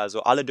Zone,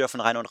 also alle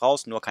dürfen rein und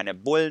raus, nur keine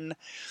Bullen.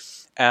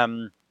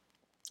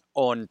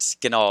 Und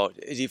genau,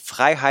 die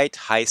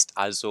Freiheit heißt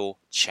also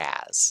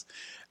Chaz.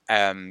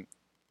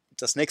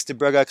 Das nächste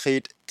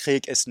Bürgerkrieg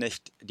ist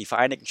nicht die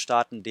Vereinigten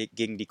Staaten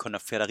gegen die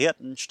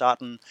konföderierten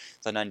Staaten,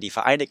 sondern die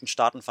Vereinigten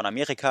Staaten von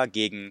Amerika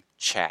gegen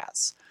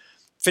Chaz.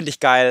 Finde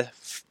ich geil,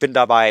 bin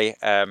dabei.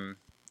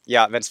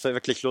 Ja, wenn es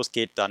wirklich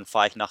losgeht, dann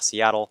fahre ich nach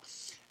Seattle,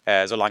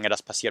 solange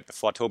das passiert,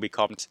 bevor Tobi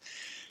kommt.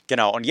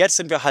 Genau, und jetzt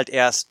sind wir halt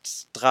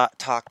erst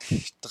Tag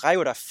 3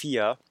 oder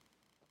 4.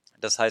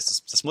 Das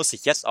heißt, das muss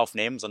ich jetzt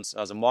aufnehmen, sonst,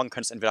 also morgen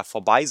könnte es entweder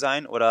vorbei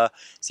sein oder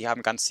sie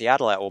haben ganz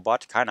Seattle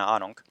erobert, keine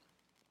Ahnung.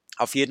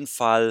 Auf jeden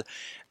Fall,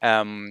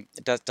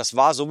 das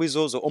war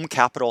sowieso so um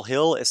Capitol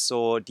Hill ist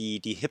so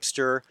die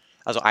Hipster,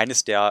 also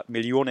eines der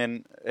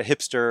Millionen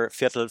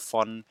Hipster-Viertel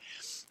von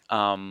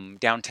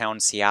Downtown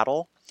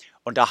Seattle.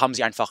 Und da haben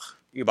sie einfach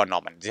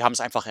übernommen. Sie haben es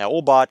einfach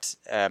erobert.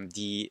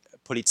 Die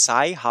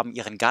Polizei haben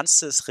ihren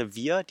ganzes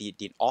Revier,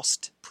 den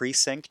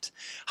Ost-Precinct,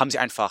 haben sie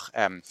einfach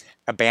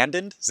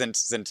abandoned,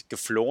 sind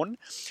geflohen.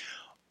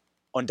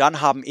 Und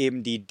dann haben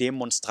eben die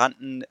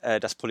Demonstranten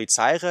das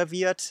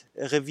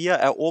Polizeirevier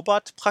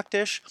erobert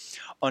praktisch.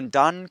 Und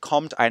dann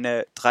kommt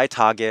eine 3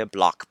 Tage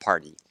Block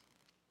Party.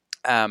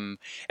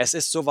 Es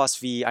ist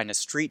sowas wie eine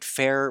Street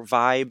Fair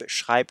Vibe,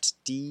 schreibt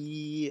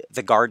The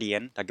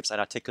Guardian. Da gibt es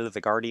einen Artikel,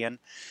 The Guardian.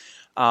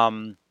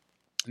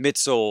 Mit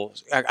so,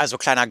 also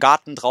kleiner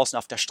Garten draußen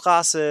auf der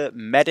Straße,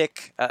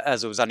 Medic,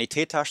 also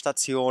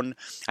Sanitäterstation,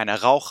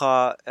 eine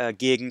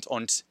Rauchergegend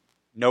und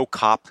No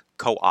Cop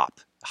Co-op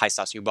heißt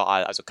das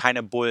überall. Also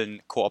keine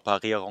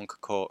Bullen-Kooperierung,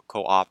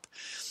 Co-op.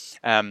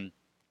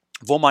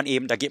 Wo man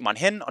eben, da geht man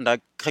hin und da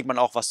kriegt man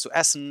auch was zu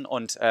essen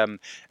und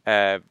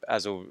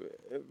also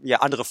ja,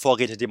 andere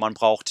Vorräte, die man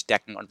braucht,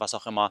 Decken und was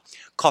auch immer,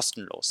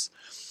 kostenlos.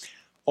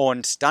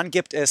 Und dann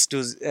gibt es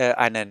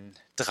einen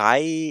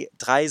drei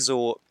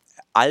so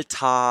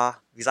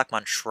Altar, wie sagt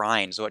man,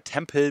 Shrine, so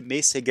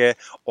tempelmäßige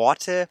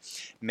Orte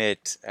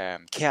mit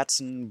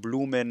Kerzen,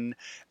 Blumen,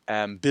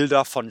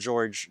 Bilder von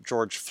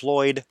George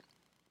Floyd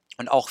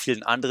und auch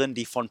vielen anderen,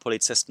 die von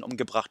Polizisten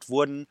umgebracht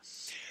wurden.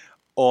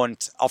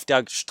 Und auf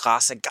der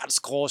Straße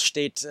ganz groß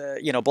steht,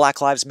 Black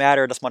Lives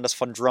Matter, dass man das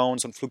von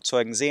Drones und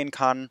Flugzeugen sehen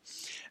kann.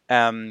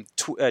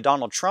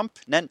 Donald Trump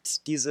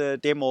nennt diese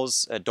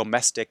Demos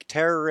Domestic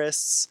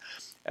Terrorists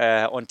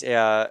und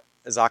er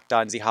sagt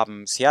dann, sie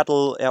haben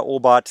Seattle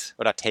erobert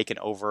oder taken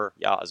over,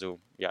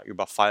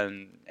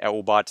 überfallen,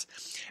 erobert,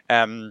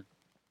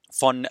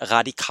 von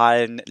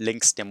radikalen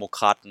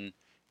Linksdemokraten,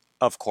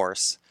 of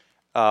course.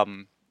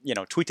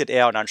 Tweetet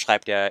er und dann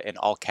schreibt er in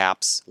all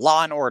caps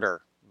Law and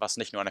Order, was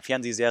nicht nur eine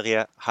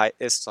Fernsehserie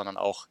ist, sondern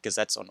auch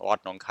Gesetz und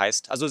Ordnung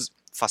heißt. Also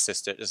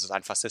fascistisch, es ist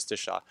ein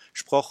faschistischer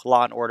Spruch,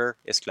 Law and Order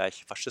ist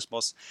gleich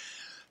Faschismus.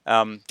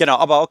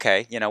 Aber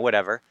okay,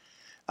 whatever.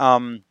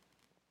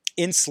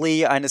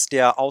 Inslee, eines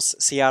der aus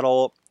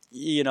Seattle,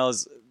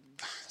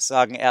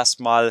 sagen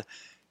erstmal,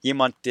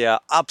 jemand,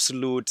 der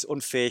absolut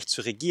unfähig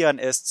zu regieren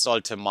ist,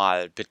 sollte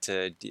mal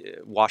bitte die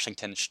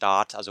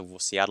Washington-Staat, also wo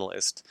Seattle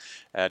ist,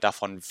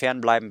 davon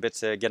fernbleiben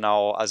bitte,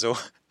 genau, also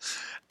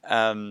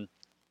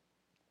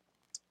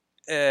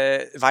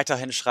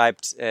weiterhin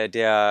schreibt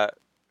wer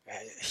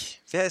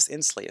ist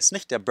Inslee? Ist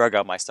nicht der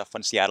Bürgermeister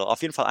von Seattle,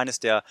 auf jeden Fall eines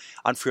der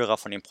Anführer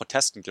von den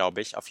Protesten,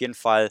 glaube ich, auf jeden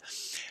Fall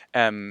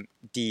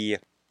die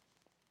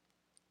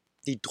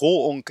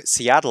Drohung,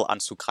 Seattle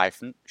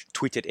anzugreifen,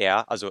 tweetet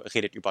er, also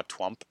redet über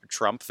Trump,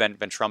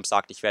 wenn Trump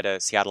sagt, ich werde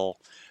Seattle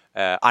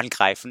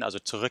angreifen, also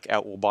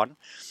zurückerobern,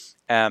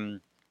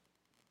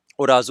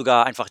 oder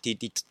sogar einfach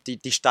die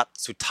Stadt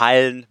zu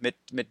teilen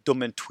mit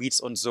dummen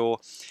Tweets und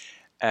so,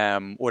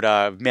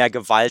 oder mehr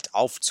Gewalt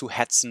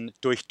aufzuhetzen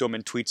durch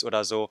dummen Tweets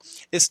oder so,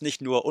 ist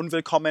nicht nur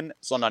unwillkommen,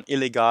 sondern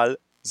illegal,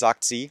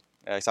 sagt sie.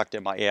 Ich sagte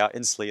immer eher,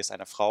 Inslee ist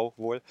eine Frau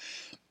wohl.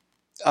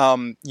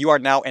 You are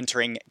now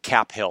entering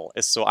Cap Hill,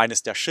 ist so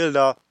eines der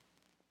Schilder,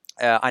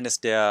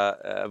 eines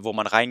der, wo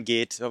man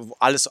reingeht,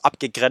 alles so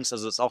abgegrenzt,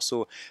 also es ist auch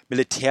so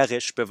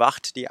militärisch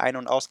bewacht, die Ein-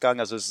 und Ausgang,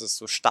 also es ist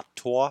so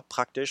Stadttor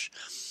praktisch,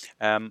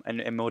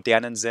 im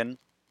modernen Sinn.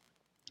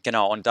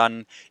 Genau, und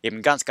dann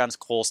eben ganz, ganz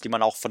groß, die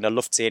man auch von der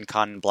Luft sehen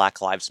kann, Black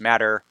Lives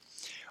Matter.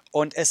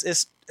 Und es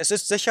ist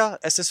sicher,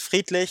 es ist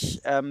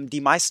friedlich,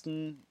 die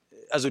meisten,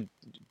 also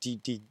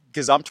die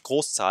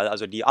Gesamtgroßzahl,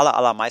 also die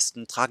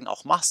allermeisten tragen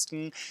auch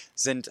Masken,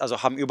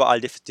 haben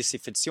überall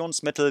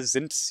Desinfektionsmittel,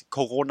 sind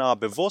Corona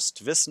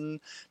bewusst,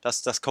 wissen,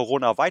 dass das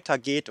Corona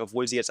weitergeht,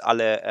 obwohl sie jetzt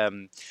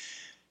alle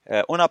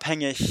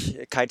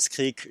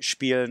Unabhängigkeitskrieg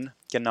spielen,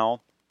 genau.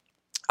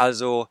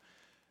 Also,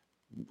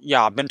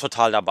 ja, bin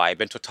total dabei,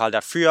 bin total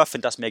dafür,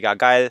 finde das mega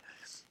geil.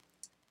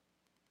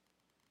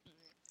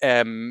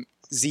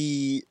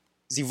 Sie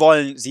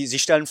sie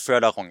stellen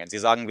Förderungen. Sie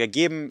sagen, wir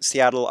geben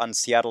Seattle an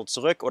Seattle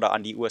zurück oder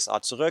an die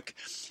USA zurück.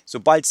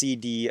 Sobald sie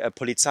die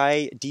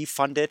Polizei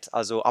defundet,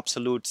 also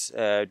absolut,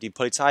 die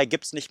Polizei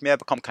gibt es nicht mehr,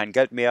 bekommt kein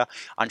Geld mehr.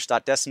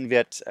 Anstattdessen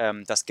wird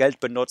das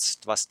Geld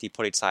benutzt, was die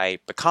Polizei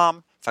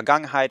bekam,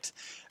 Vergangenheit,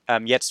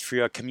 jetzt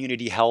für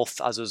Community Health,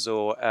 also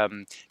so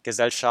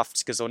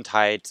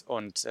Gesellschaftsgesundheit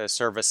und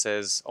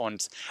Services,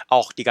 und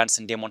auch die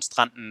ganzen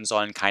Demonstranten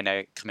sollen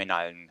keine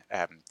kriminellen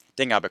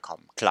Dinger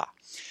bekommen, klar.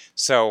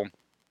 So,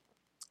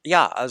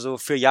 ja, also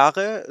für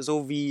Jahre,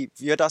 so wie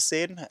wir das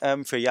sehen,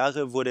 für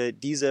Jahre wurde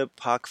diese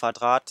paar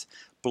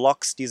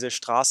Quadratblocks, diese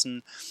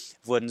Straßen,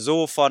 wurden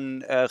so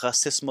von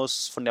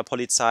Rassismus von der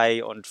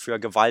Polizei und für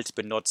Gewalt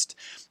benutzt,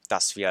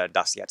 dass wir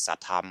das jetzt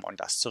satt haben und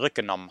das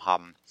zurückgenommen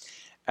haben.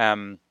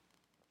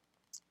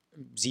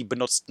 Sie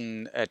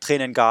benutzten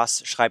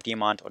Tränengas, schreibt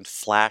jemand, und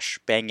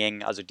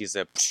Flashbanging, also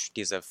diese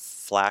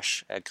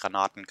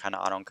Flash-Granaten, keine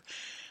Ahnung,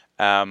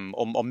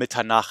 um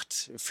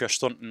Mitternacht für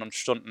Stunden und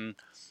Stunden.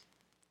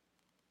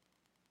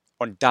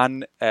 Und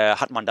dann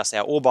hat man das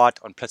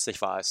erobert und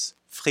plötzlich war es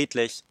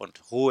friedlich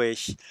und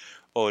ruhig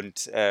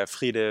und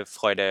Friede,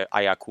 Freude,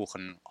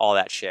 Eierkuchen, all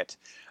that shit.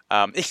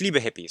 Ich liebe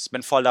Hippies,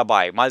 bin voll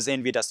dabei. Mal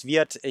sehen, wie das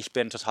wird. Ich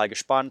bin total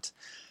gespannt.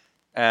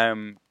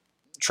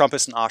 Trump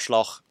ist ein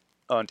Arschloch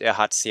und er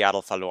hat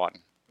Seattle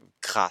verloren.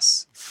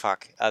 Krass, fuck,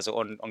 also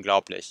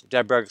unglaublich.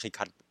 Der Bürgerkrieg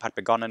hat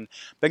begonnen.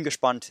 Bin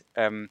gespannt,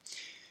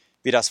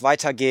 wie das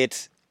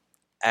weitergeht.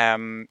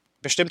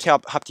 Bestimmt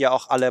habt ihr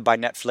auch alle bei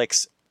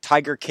Netflix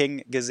Tiger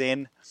King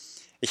gesehen.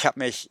 Ich habe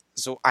mich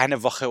so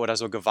eine Woche oder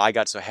so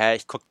geweigert, so,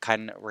 ich gucke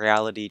kein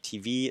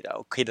Reality-TV.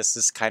 Okay, das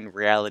ist kein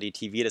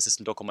Reality-TV, das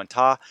ist ein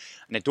Dokumentar,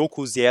 eine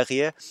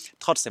Doku-Serie.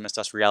 Trotzdem ist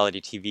das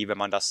Reality-TV, wenn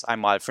man das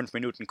einmal 5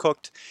 Minuten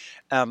guckt.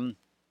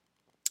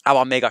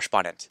 Aber mega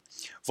spannend.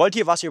 Wollt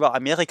ihr was über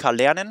Amerika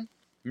lernen?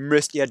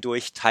 Müsst ihr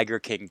durch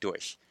Tiger King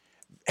durch.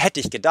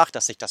 Hätte ich gedacht,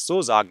 dass ich das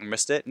so sagen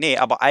müsste. Nee,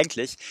 aber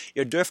eigentlich,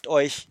 ihr dürft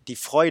euch die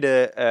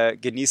Freude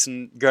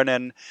genießen,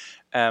 gönnen.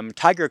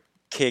 Tiger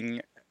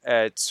King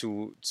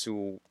zu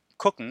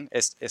gucken,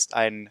 ist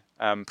ein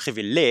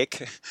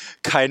Privileg,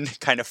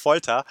 keine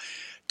Folter.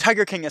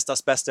 Tiger King ist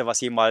das Beste,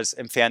 was jemals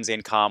im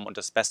Fernsehen kam und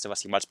das Beste,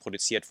 was jemals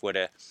produziert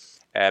wurde.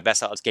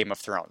 Besser als Game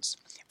of Thrones.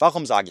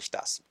 Warum sage ich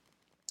das?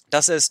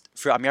 Das ist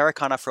für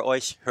Amerikaner, für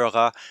euch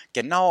Hörer,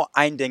 genau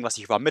ein Ding, was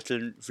ich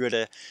übermitteln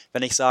würde,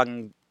 wenn ich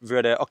sagen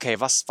würde, okay,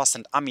 was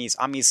sind Amis?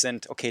 Amis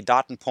sind, okay,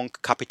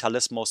 Datenpunkt,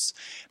 Kapitalismus,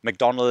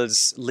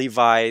 McDonald's,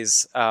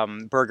 Levi's,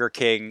 Burger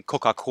King,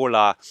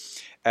 Coca-Cola,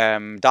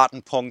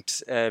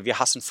 Datenpunkt, wir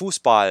hassen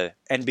Fußball,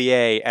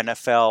 NBA,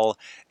 NFL,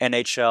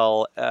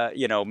 NHL,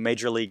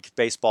 Major League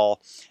Baseball,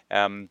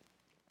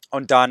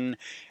 und dann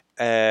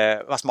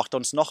was macht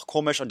uns noch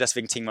komisch, und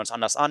deswegen ziehen wir uns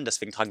anders an,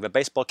 deswegen tragen wir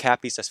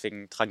Baseball-Cappies,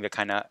 deswegen tragen wir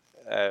keine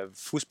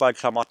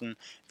Fußballklamotten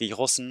wie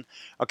Russen.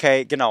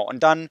 Okay, genau.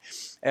 Und dann,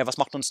 was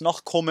macht uns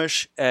noch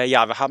komisch?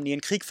 Ja, wir haben nie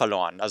einen Krieg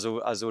verloren.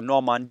 Also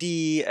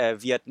Normandie,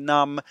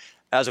 Vietnam.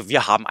 Also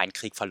wir haben einen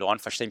Krieg verloren,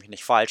 verstehe mich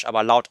nicht falsch,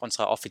 aber laut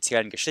unserer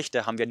offiziellen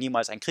Geschichte haben wir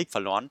niemals einen Krieg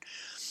verloren.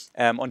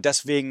 Und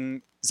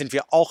deswegen sind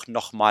wir auch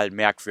nochmal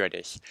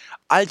merkwürdig.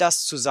 All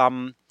das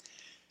zusammen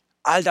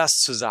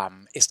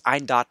ist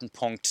ein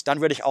Datenpunkt. Dann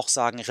würde ich auch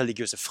sagen,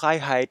 religiöse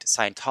Freiheit,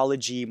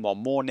 Scientology,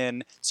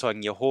 Mormonen,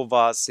 Zeugen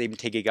Jehovas,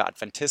 siebentägige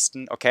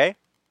Adventisten. Okay,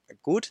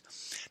 gut.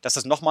 Das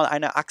ist nochmal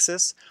eine Achse.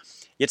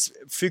 Jetzt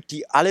fügt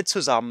die alle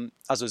zusammen,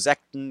 also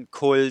Sekten,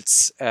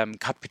 Kults,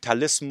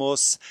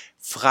 Kapitalismus,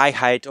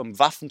 Freiheit, um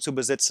Waffen zu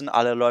besitzen.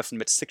 Alle laufen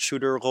mit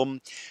Six-Shooter rum.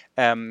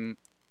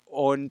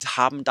 Und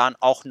haben dann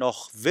auch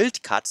noch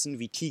Wildkatzen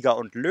wie Tiger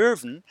und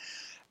Löwen.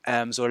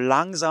 So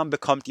langsam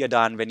bekommt ihr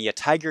dann, wenn ihr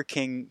Tiger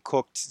King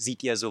guckt,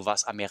 seht ihr so,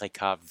 was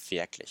Amerika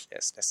wirklich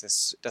ist. Das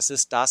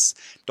ist das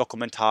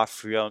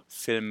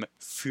Dokumentarfilm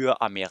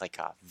für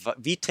Amerika.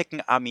 Wie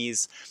ticken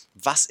Amis?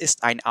 Was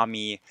ist ein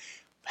Ami?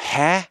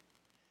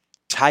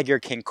 Tiger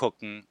King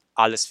gucken,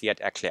 alles wird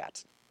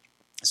erklärt.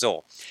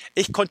 So,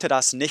 ich konnte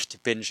das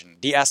nicht bingen.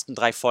 Die ersten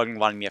 3 Folgen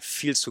waren mir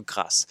viel zu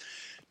krass.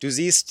 Du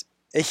siehst,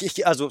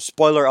 also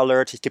Spoiler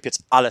Alert, ich gebe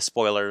jetzt alle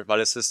Spoiler,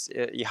 weil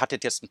ihr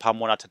hattet jetzt ein paar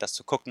Monate das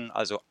zu gucken,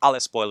 also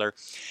alle Spoiler.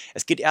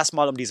 Es geht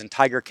erstmal um diesen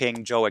Tiger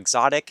King Joe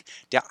Exotic,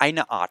 der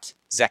eine Art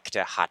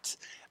Sekte hat.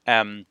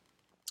 Er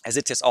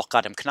sitzt jetzt auch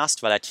gerade im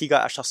Knast, weil er Tiger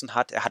erschossen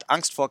hat. Er hat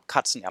Angst vor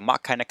Katzen, er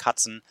mag keine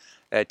Katzen,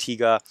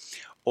 Tiger.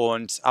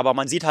 Aber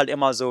man sieht halt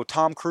immer so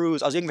Tom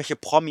Cruise, also irgendwelche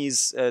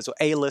Promis, so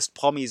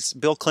A-List-Promis,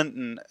 Bill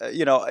Clinton,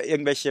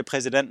 irgendwelche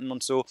Präsidenten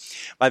und so.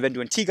 Weil wenn du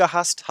einen Tiger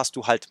hast, hast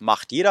du halt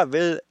Macht. Jeder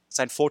will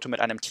sein Foto mit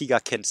einem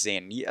Tigerkind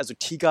sehen. Also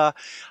Tiger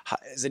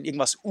sind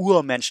irgendwas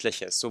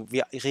Urmenschliches. So,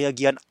 wir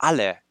reagieren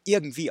alle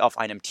irgendwie auf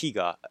einen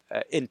Tiger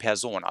in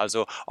Person.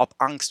 Also ob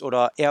Angst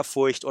oder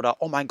Ehrfurcht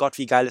oder oh mein Gott,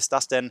 wie geil ist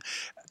das denn?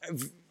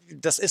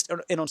 Das ist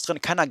in uns drin.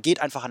 Keiner geht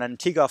einfach an einem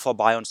Tiger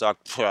vorbei und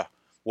sagt,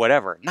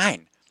 whatever.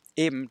 Nein.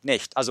 Eben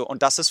nicht. Also,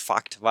 und das ist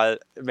Fakt, weil,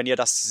 wenn ihr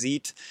das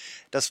seht,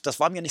 das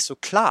war mir nicht so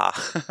klar.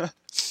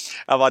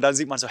 Aber dann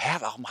sieht man so,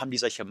 warum haben die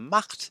solche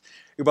Macht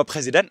über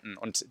Präsidenten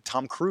und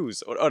Tom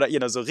Cruise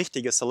oder so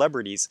richtige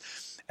Celebrities?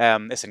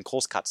 Es sind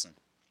Großkatzen.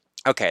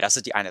 Okay, das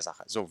ist die eine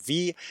Sache. So,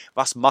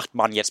 was macht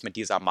man jetzt mit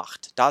dieser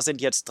Macht? Da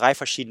sind jetzt 3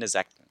 verschiedene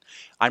Sekten.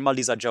 Einmal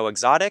dieser Joe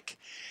Exotic,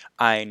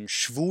 ein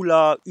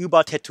schwuler,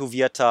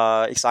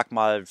 übertätowierter, ich sag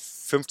mal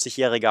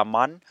 50-jähriger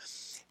Mann,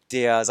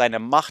 der seine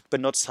Macht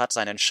benutzt hat,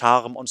 seinen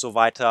Charme und so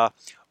weiter,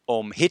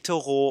 um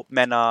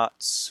Hetero-Männer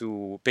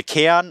zu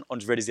bekehren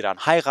und würde sie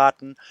dann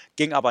heiraten,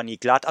 ging aber nie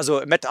glatt.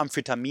 Also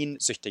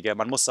Methamphetamin-Süchtige,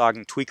 man muss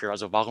sagen Tweaker,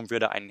 also warum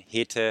würde ein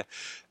Hete,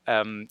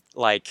 ähm,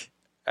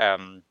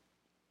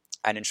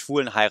 einen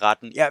Schwulen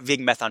heiraten? Ja,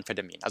 wegen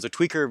Methamphetamin. Also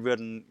Tweaker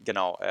würden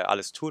genau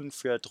alles tun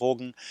für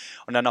Drogen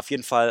und dann auf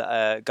jeden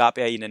Fall gab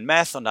er ihnen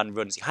Meth und dann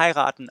würden sie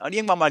heiraten und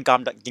irgendwann mal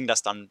ging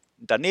das dann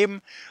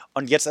daneben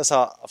und jetzt ist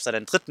er auf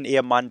seinen 3.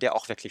 Ehemann, der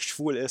auch wirklich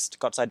schwul ist,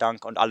 Gott sei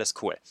Dank, und alles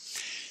cool.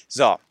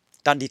 So,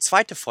 dann die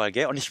zweite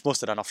Folge und ich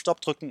musste dann auf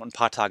Stopp drücken und ein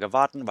paar Tage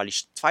warten, weil die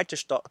zweite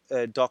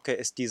Docke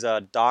ist dieser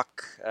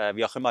Doc,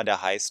 wie auch immer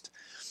der heißt.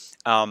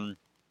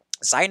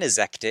 Seine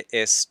Sekte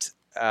ist,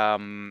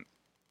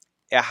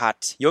 er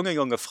hat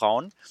junge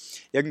Frauen.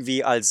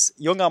 Irgendwie als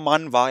junger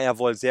Mann war er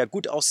wohl sehr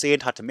gut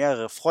aussehend, hatte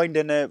mehrere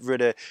Freundinnen,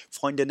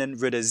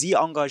 würde sie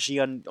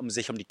engagieren, um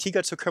sich um die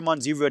Tiger zu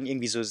kümmern. Sie würden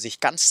irgendwie so sich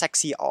ganz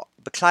sexy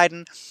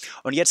bekleiden.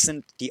 Und jetzt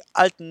sind die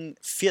alten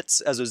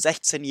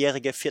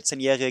 16-Jährige,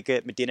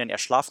 14-Jährige, mit denen er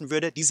schlafen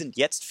würde, die sind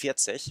jetzt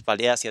 40, weil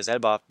er ist ja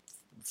selber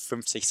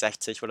 50,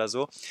 60 oder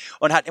so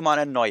und hat immer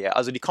eine neue.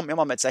 Also die kommen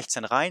immer mit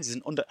 16 rein. Sie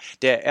sind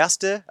der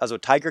erste, also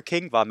Tiger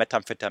King, war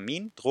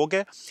Methamphetamin,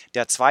 Droge.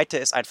 Der zweite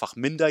ist einfach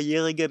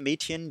minderjährige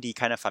Mädchen, die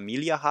keine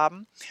Familie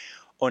haben.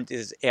 Und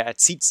er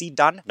erzieht sie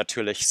dann,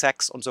 natürlich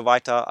Sex und so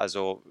weiter.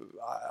 Also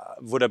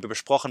wurde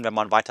besprochen, wenn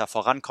man weiter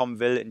vorankommen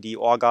will in die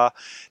Orga,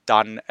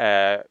 dann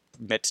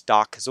mit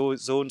Dark so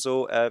und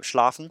so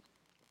schlafen.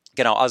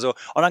 Genau, also,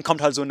 und dann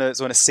kommt halt so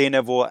eine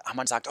Szene, wo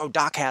man sagt, oh,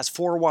 Doc has 8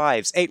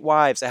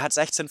 wives, er hat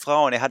 16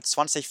 Frauen, er hat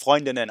 20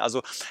 Freundinnen,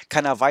 also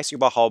keiner weiß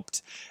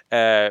überhaupt,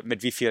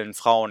 mit wie vielen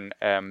Frauen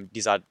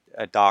dieser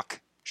Doc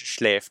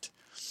schläft.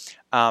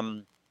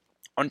 Und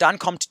dann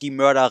kommt die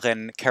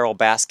Mörderin Carol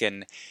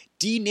Baskin,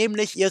 die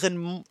nämlich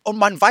und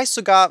man weiß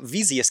sogar,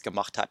 wie sie es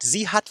gemacht hat.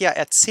 Sie hat ja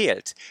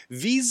erzählt,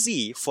 wie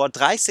sie vor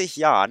 30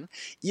 Jahren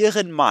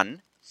ihren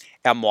Mann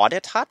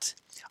ermordet hat,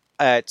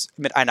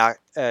 mit einer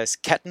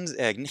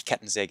nicht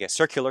Kettensäge,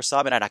 Circular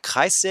Saw, mit einer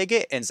Kreissäge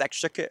in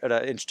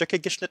Stücke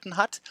geschnitten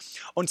hat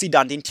und sie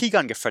dann den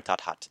Tigern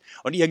gefüttert hat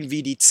und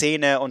irgendwie die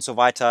Zähne und so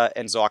weiter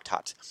entsorgt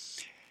hat.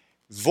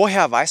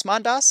 Woher weiß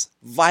man das?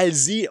 Weil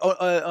sie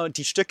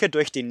die Stücke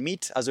durch den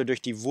Meat, also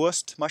durch die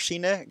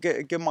Wurstmaschine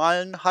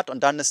gemahlen hat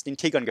und dann es den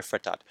Tigern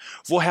gefüttert.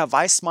 Woher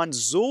weiß man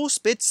so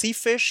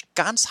spezifisch,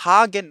 ganz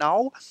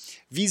haargenau,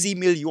 wie sie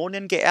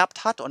Millionen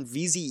geerbt hat und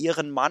wie sie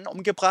ihren Mann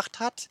umgebracht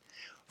hat?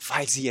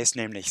 Weil sie es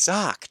nämlich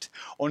sagt.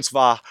 Und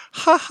zwar,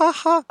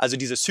 also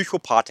diese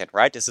Psychopathin,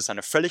 right? Es ist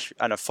eine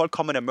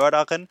vollkommene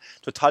Mörderin,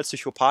 total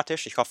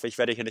psychopathisch. Ich hoffe, ich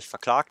werde hier nicht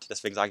verklagt,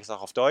 deswegen sage ich es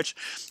auch auf Deutsch.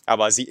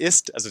 Aber sie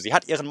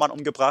hat ihren Mann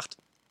umgebracht.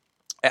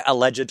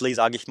 Allegedly,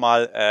 sage ich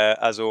mal.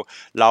 Also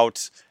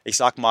laut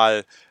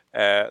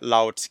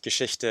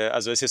Geschichte.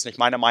 Also ist jetzt nicht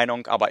meine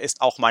Meinung, aber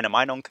ist auch meine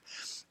Meinung.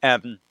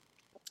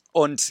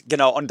 Und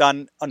genau, und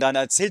dann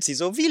erzählt sie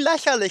so, wie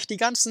lächerlich die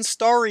ganzen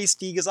Stories,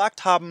 die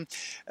gesagt haben,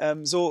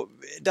 so,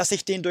 dass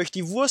ich den durch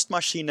die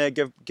Wurstmaschine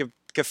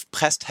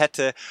gepresst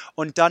hätte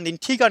und dann den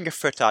Tigern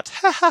gefüttert.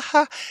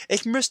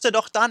 Ich müsste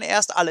doch dann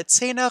erst alle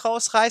Zähne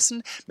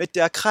rausreißen, mit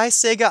der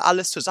Kreissäge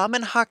alles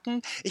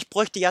zusammenhacken. Ich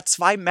bräuchte ja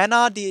 2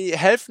 Männer, die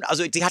helfen.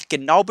 Also sie hat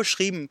genau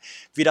beschrieben,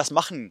 wie das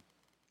machen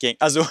ging.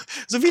 Also,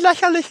 so wie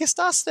lächerlich ist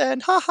das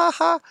denn?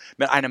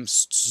 Mit einem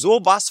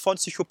sowas von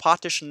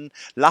psychopathischen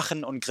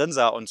Lachen und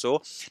Grinser und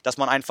so, dass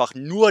man einfach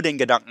nur den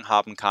Gedanken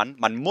haben kann,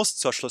 man muss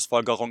zur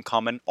Schlussfolgerung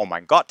kommen, oh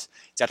mein Gott,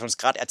 sie hat uns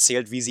gerade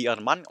erzählt, wie sie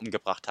ihren Mann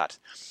umgebracht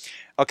hat.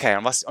 Okay,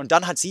 und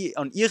dann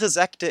und ihre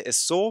Sekte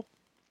ist so,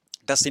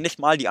 dass sie nicht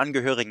mal die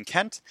Angehörigen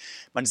kennt.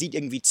 Man sieht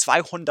irgendwie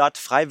 200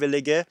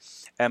 Freiwillige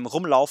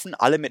rumlaufen,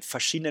 alle mit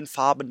verschiedenen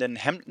farbenen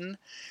Hemden.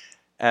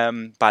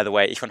 By the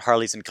way, ich und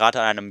Harley sind gerade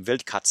an einem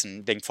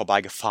Wildkatzen-Ding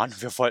vorbeigefahren.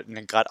 Wir wollten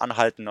den gerade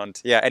anhalten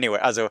und anyway,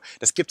 also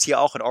das gibt's hier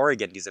auch in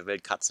Oregon, diese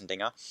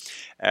Wildkatzen-Dinger.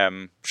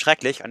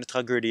 Schrecklich, eine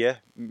Tragödie.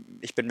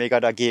 Ich bin mega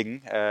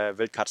dagegen.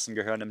 Wildkatzen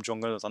gehören im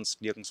Dschungel,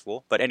 sonst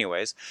nirgendwo. But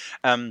anyways,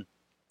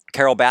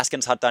 Carol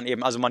Baskins hat dann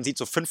eben, also man sieht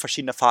so 5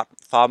 verschiedene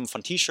Farben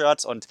von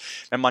T-Shirts und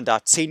wenn man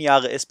da 10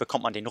 Jahre ist,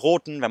 bekommt man den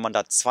roten, wenn man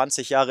da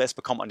 20 Jahre ist,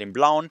 bekommt man den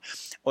blauen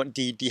und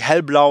die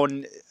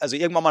hellblauen, also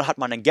irgendwann mal hat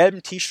man einen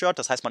gelben T-Shirt,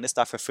 das heißt, man ist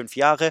da für 5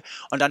 Jahre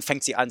und dann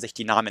fängt sie an, sich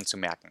die Namen zu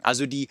merken.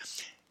 Also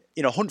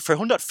für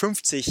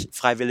 150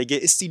 Freiwillige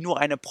ist sie nur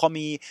eine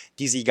Promi,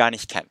 die sie gar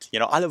nicht kennt.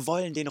 Alle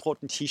wollen den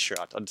roten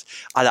T-Shirt und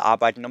alle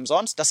arbeiten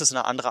umsonst. Das ist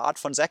eine andere Art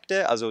von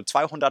Sekte. Also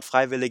 200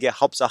 Freiwillige,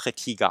 Hauptsache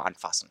Tiger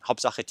anfassen.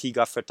 Hauptsache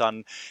Tiger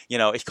füttern.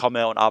 Ich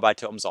komme und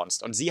arbeite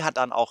umsonst. Und sie hat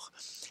dann auch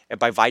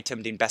bei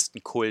weitem den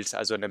besten Kult,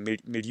 also eine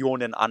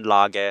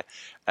Millionenanlage.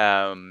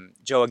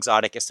 Joe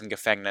Exotic ist im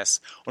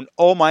Gefängnis. Und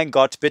oh mein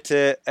Gott,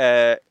 bitte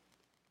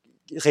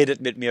redet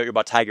mit mir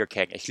über Tiger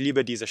King. Ich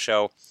liebe diese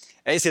Show.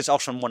 Er ist jetzt auch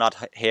schon einen Monat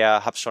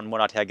her, hab's schon einen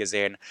Monat her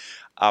gesehen,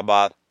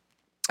 aber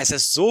Es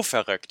ist so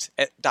verrückt.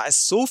 Da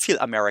ist so viel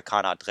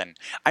Amerikaner drin.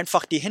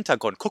 Einfach die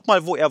Hintergrund. Guck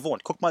mal, wo er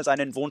wohnt. Guck mal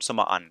seinen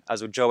Wohnzimmer an.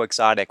 Also Joe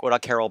Exotic oder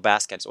Carol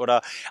Baskins.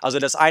 Also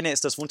das eine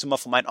ist das Wohnzimmer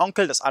von meinem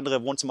Onkel, das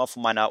andere Wohnzimmer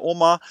von meiner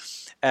Oma.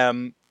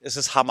 Es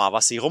ist Hammer,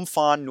 was sie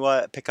rumfahren,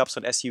 nur Pickups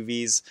und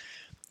SUVs.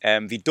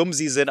 Wie dumm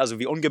sie sind, also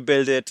wie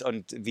ungebildet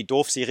und wie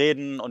doof sie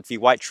reden und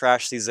wie White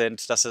Trash sie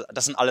sind. Das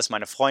sind alles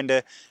meine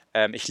Freunde.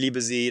 Ich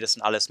liebe sie. Das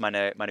sind alles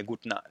meine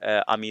guten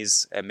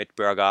Amis,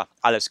 Mitbürger.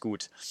 Alles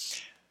gut.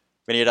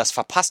 Wenn ihr das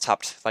verpasst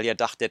habt, weil ihr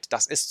dachtet,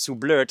 das ist zu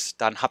blöd,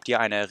 dann habt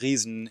ihr eine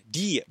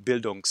die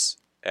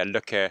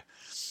Bildungslücke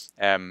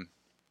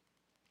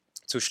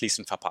zu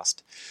schließen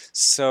verpasst.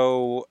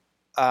 So,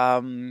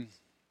 wie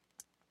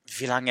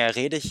lange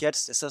rede ich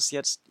jetzt? Ist das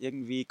jetzt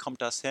irgendwie,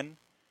 kommt das hin?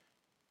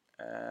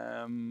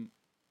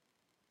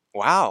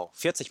 Wow,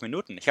 40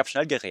 Minuten. Ich habe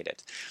schnell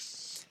geredet.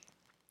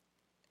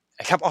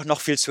 Ich habe auch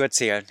noch viel zu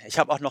erzählen. Ich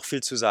habe auch noch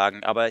viel zu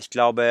sagen, aber ich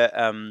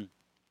glaube,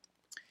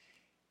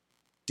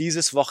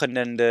 dieses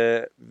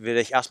Wochenende will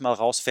ich erstmal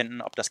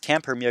rausfinden, ob das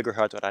Camper mir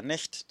gehört oder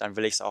nicht. Dann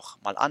will ich es auch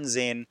mal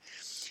ansehen.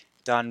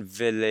 Dann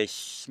will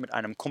ich mit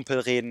einem Kumpel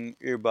reden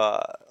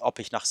über, ob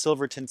ich nach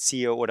Silverton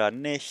ziehe oder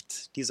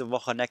nicht. Diese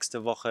Woche,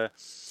 nächste Woche.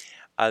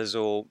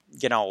 Also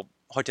genau,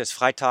 heute ist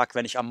Freitag.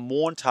 Wenn ich am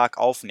Montag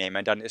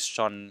aufnehme, dann ist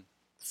schon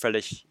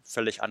völlig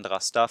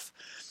anderer Stuff.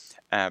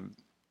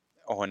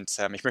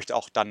 Ich möchte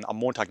auch dann am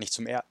Montag nicht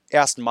zum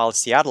ersten Mal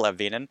Seattle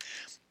erwähnen.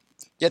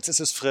 Jetzt ist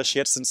es frisch,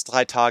 jetzt sind es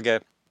 3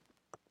 Tage.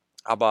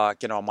 Aber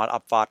genau, mal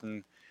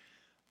abwarten.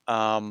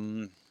 Ja,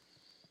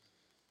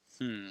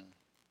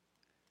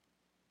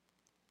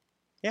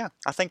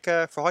 I think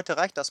für heute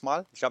reicht das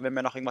mal. Ich glaube, wenn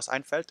mir noch irgendwas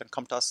einfällt, dann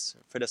kommt das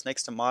für das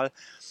nächste Mal.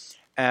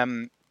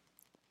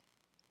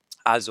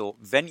 Also,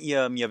 wenn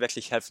ihr mir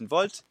wirklich helfen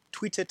wollt,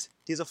 tweetet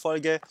diese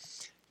Folge,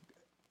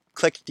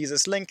 klickt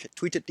dieses Link,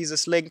 tweetet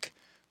dieses Link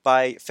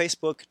bei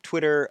Facebook,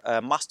 Twitter,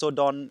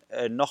 Mastodon.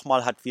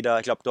 Nochmal hat wieder,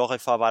 ich glaube,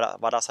 Dorifa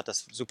hat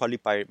das super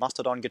lieb bei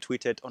Mastodon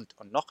getweetet und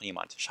noch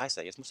jemand.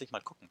 Scheiße, jetzt muss ich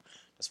mal gucken.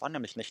 Das war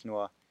nämlich nicht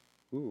nur,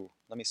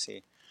 let me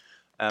see.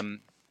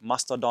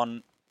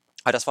 Mastodon,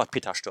 das war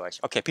Peter Storch.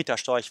 Okay, Peter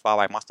Storch war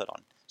bei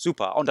Mastodon.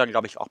 Super. Und dann,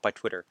 glaube ich, auch bei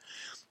Twitter.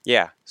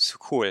 Yeah, so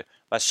cool.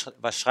 Was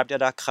schreibt ihr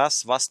da?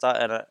 Krass, was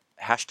da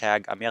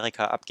Hashtag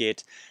Amerika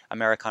abgeht.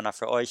 Amerikaner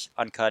für euch.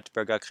 Uncut,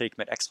 Bürgerkrieg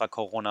mit extra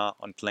Corona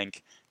und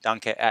Link.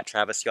 Danke,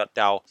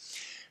 @TravisJDau.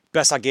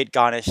 Besser geht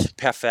gar nicht.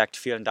 Perfekt,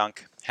 vielen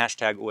Dank.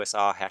 Hashtag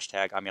USA,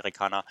 Hashtag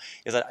Amerikaner.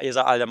 Ihr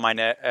seid alle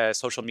meine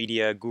Social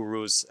Media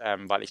Gurus,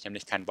 weil ich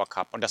nämlich keinen Bock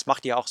habe. Und das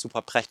macht ihr auch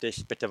super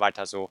prächtig. Bitte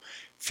weiter so.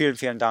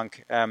 Vielen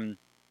Dank.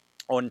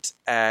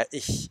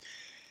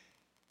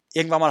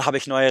 Irgendwann mal habe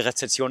ich neue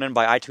Rezensionen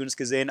bei iTunes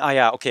gesehen. Ah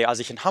ja, okay, als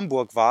ich in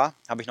Hamburg war,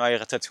 habe ich neue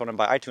Rezensionen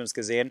bei iTunes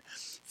gesehen.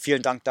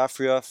 Vielen Dank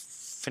dafür,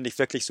 finde ich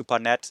wirklich super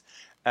nett.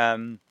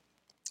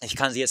 Ich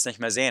kann sie jetzt nicht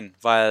mehr sehen,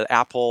 weil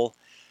Apple,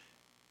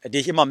 die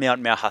ich immer mehr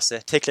und mehr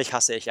hasse, täglich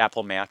hasse ich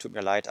Apple mehr, tut mir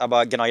leid.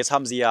 Aber genau, jetzt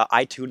haben sie ja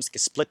iTunes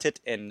gesplittet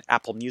in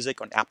Apple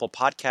Music und Apple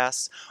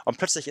Podcasts. Und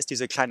plötzlich ist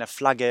diese kleine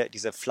Flagge,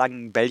 diese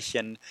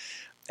Flaggenbällchen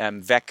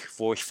weg,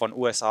 wo ich von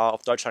USA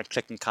auf Deutschland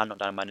klicken kann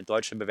und dann meine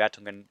deutschen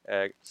Bewertungen,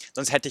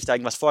 sonst hätte ich da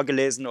irgendwas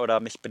vorgelesen oder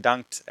mich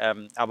bedankt,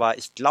 aber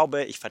ich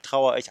glaube, ich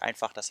vertraue euch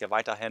einfach, dass ihr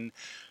weiterhin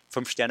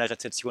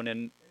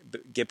 5-Sterne-Rezensionen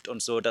gibt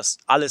und so, das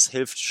alles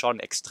hilft schon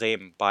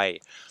extrem bei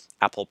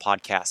Apple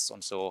Podcasts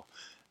und so.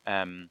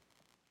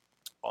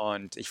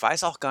 Und ich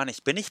weiß auch gar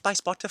nicht, bin ich bei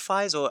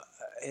Spotify? So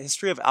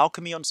History of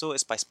Alchemy und so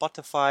ist bei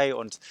Spotify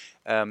und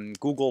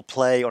Google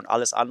Play und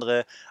alles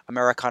andere.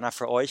 Amerikaner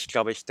für euch,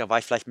 glaube ich, da war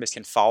ich vielleicht ein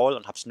bisschen faul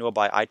und habe es nur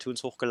bei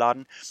iTunes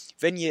hochgeladen.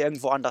 Wenn ihr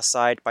irgendwo anders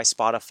seid, bei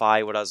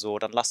Spotify oder so,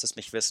 dann lasst es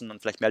mich wissen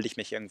und vielleicht melde ich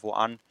mich irgendwo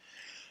an.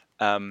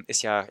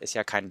 Ist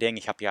ja kein Ding.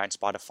 Ich habe ja ein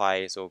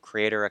Spotify, so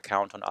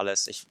Creator-Account und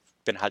alles. Ich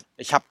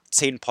habe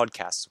 10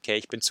 Podcasts, okay?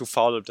 Ich bin zu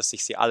faul, dass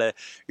ich sie alle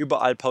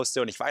überall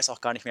poste und ich weiß auch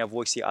gar nicht mehr,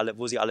 wo sie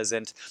alle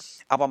sind.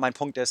 Aber mein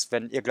Punkt ist,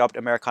 wenn ihr glaubt,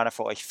 Amerikaner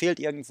für euch fehlt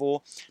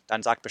irgendwo,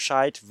 dann sagt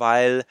Bescheid,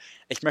 weil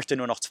ich möchte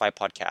nur noch 2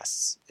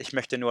 Podcasts. Ich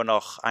möchte nur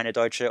noch eine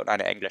deutsche und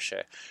eine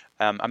englische.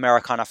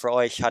 Amerikaner für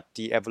euch hat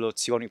die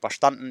Evolution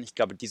überstanden. Ich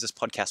glaube, dieses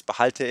Podcast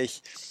behalte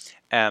ich.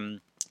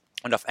 Und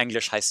auf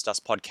Englisch heißt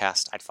das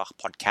Podcast einfach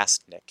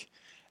Podcastnik.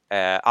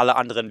 Alle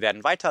anderen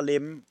werden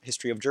weiterleben.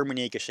 History of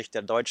Germany, Geschichte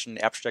der Deutschen,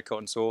 Erbstücke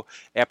und so.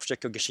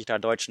 Erbstücke, Geschichte der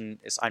Deutschen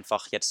ist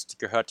einfach jetzt,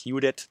 gehört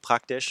Judith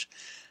praktisch.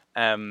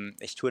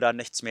 Ich tue da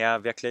nichts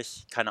mehr,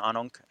 wirklich, keine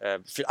Ahnung.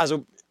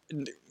 Also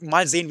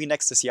mal sehen, wie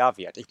nächstes Jahr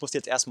wird. Ich muss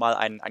jetzt erstmal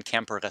ein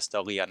Camper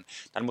restaurieren.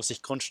 Dann muss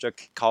ich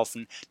Grundstück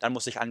kaufen. Dann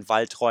muss ich einen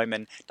Wald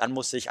räumen. Dann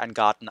muss ich einen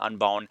Garten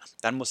anbauen.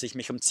 Dann muss ich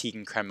mich um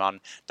Ziegen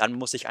kümmern. Dann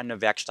muss ich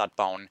eine Werkstatt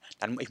bauen.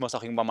 Ich muss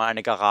auch irgendwann mal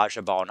eine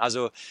Garage bauen.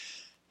 Also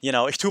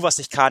ich tue, was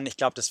ich kann. Ich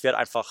glaube, das wird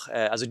einfach,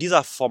 also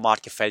dieser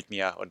Format gefällt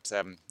mir und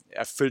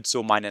erfüllt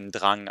so meinen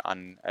Drang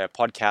an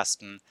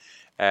Podcasten.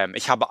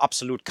 Ich habe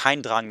absolut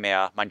keinen Drang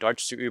mehr, mein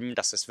Deutsch zu üben.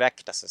 Das ist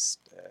weg. Das ist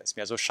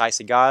mir so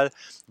scheißegal,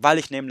 weil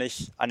ich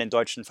nämlich einen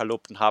deutschen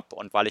Verlobten habe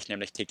und weil ich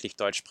nämlich täglich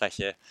Deutsch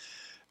spreche.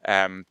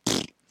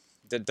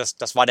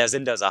 das war der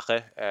Sinn der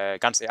Sache.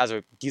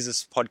 Also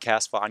dieses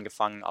Podcast war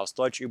angefangen aus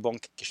Deutschübung.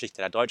 Geschichte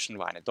der Deutschen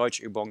war eine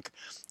Deutschübung.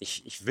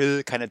 Ich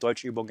will keine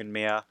Deutschübungen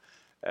mehr.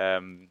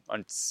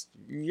 Und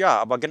ja,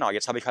 aber genau,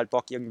 jetzt habe ich halt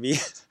Bock irgendwie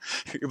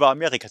über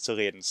Amerika zu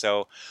reden.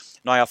 So,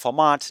 neuer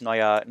Format,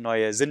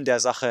 neue Sinn der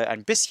Sache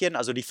ein bisschen.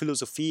 Also die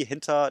Philosophie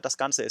hinter das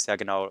Ganze ist ja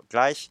genau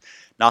gleich.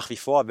 Nach wie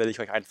vor will ich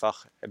euch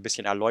einfach ein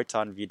bisschen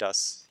erläutern, wie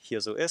das hier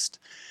so ist.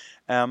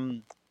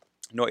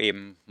 Nur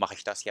eben mache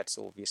ich das jetzt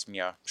so, wie es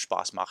mir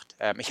Spaß macht.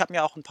 Ich habe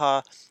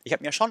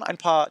mir schon ein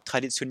paar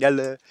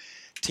traditionelle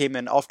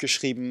Themen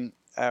aufgeschrieben.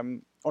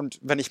 Und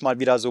wenn ich mal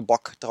wieder so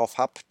Bock drauf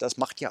habe, das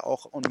macht ja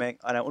auch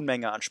eine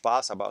Unmenge an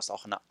Spaß, aber es ist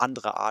auch eine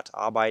andere Art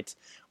Arbeit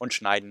und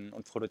Schneiden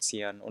und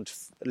Produzieren und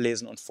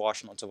Lesen und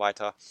Forschen und so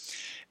weiter.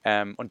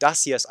 Und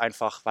das hier ist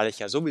einfach, weil ich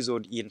ja sowieso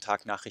jeden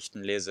Tag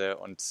Nachrichten lese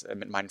und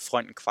mit meinen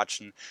Freunden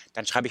quatschen,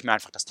 dann schreibe ich mir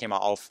einfach das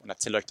Thema auf und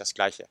erzähle euch das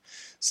Gleiche.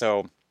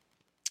 So,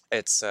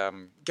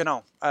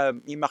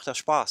 mir macht das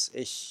Spaß.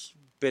 Ich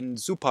bin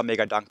super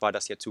mega dankbar,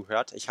 dass ihr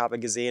zuhört. Ich habe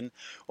gesehen,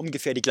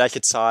 ungefähr die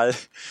gleiche Zahl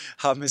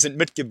sind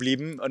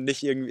mitgeblieben und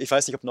nicht irgendwie, ich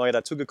weiß nicht, ob neue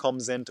dazugekommen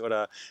sind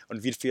und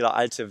wie viele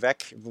alte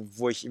weg,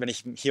 wenn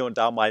ich hier und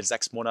da mal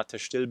 6 Monate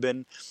still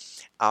bin.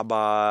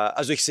 Aber,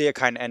 also ich sehe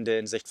kein Ende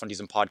in Sicht von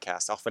diesem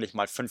Podcast. Auch wenn ich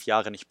mal 5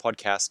 Jahre nicht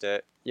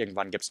podcaste,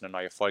 irgendwann gibt es eine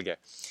neue Folge.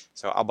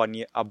 So,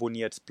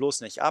 abonniert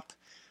bloß nicht ab.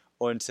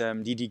 Und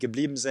die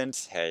geblieben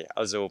sind, hey,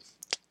 also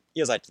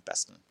ihr seid die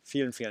Besten.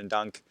 Vielen, vielen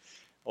Dank.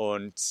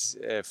 Und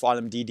vor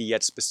allem die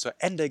jetzt bis zu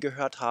Ende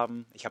gehört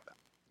haben. Ich habe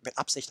mit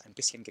Absicht ein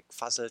bisschen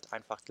gefasselt,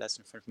 einfach die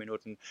letzten 5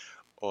 Minuten.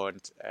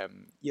 Und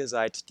ihr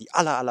seid die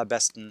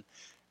allerbesten.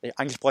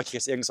 Eigentlich bräuchte ich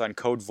jetzt irgend so ein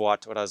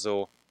Codewort oder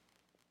so.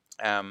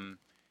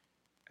 Keine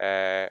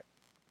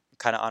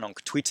Ahnung.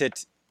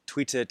 Tweetet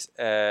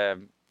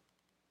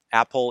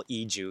Apple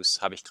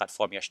E-Juice habe ich gerade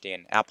vor mir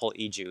stehen. Apple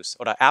E-Juice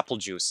oder Apple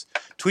Juice.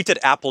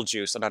 Tweetet Apple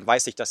Juice und dann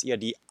weiß ich, dass ihr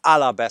die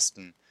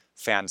allerbesten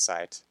Fans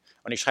seid.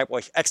 Und ich schreibe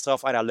euch extra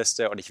auf einer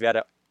Liste und ich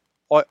werde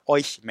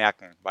euch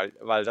merken,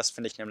 weil das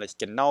finde ich nämlich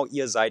genau,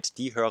 ihr seid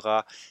die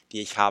Hörer,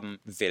 die ich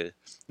haben will.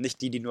 Nicht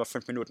die nur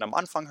 5 Minuten am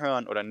Anfang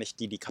hören oder nicht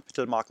die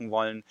Kapitelmarken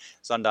wollen,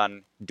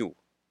 sondern du.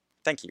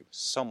 Thank you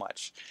so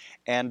much.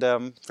 And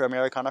für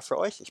Amerikaner für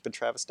euch, ich bin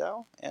Travis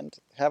Dow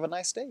and have a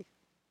nice day.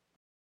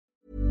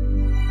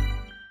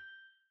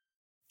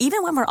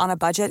 Even when we're on a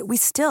budget, we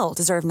still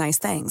deserve nice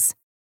things.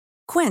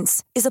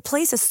 Quince is a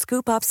place to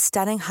scoop up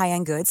stunning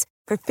high-end goods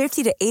for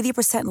 50 to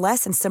 80%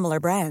 less than similar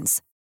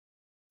brands.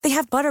 They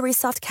have buttery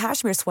soft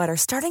cashmere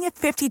sweaters starting at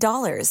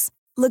 $50,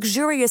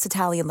 luxurious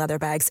Italian leather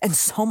bags, and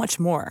so much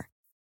more.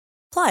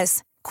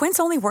 Plus, Quince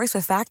only works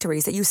with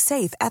factories that use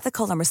safe,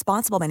 ethical, and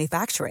responsible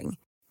manufacturing.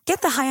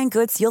 Get the high-end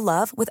goods you'll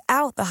love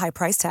without the high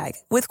price tag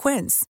with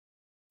Quince.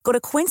 Go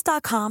to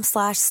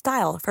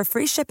quince.com/style for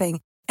free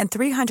shipping and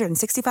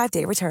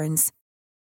 365-day returns.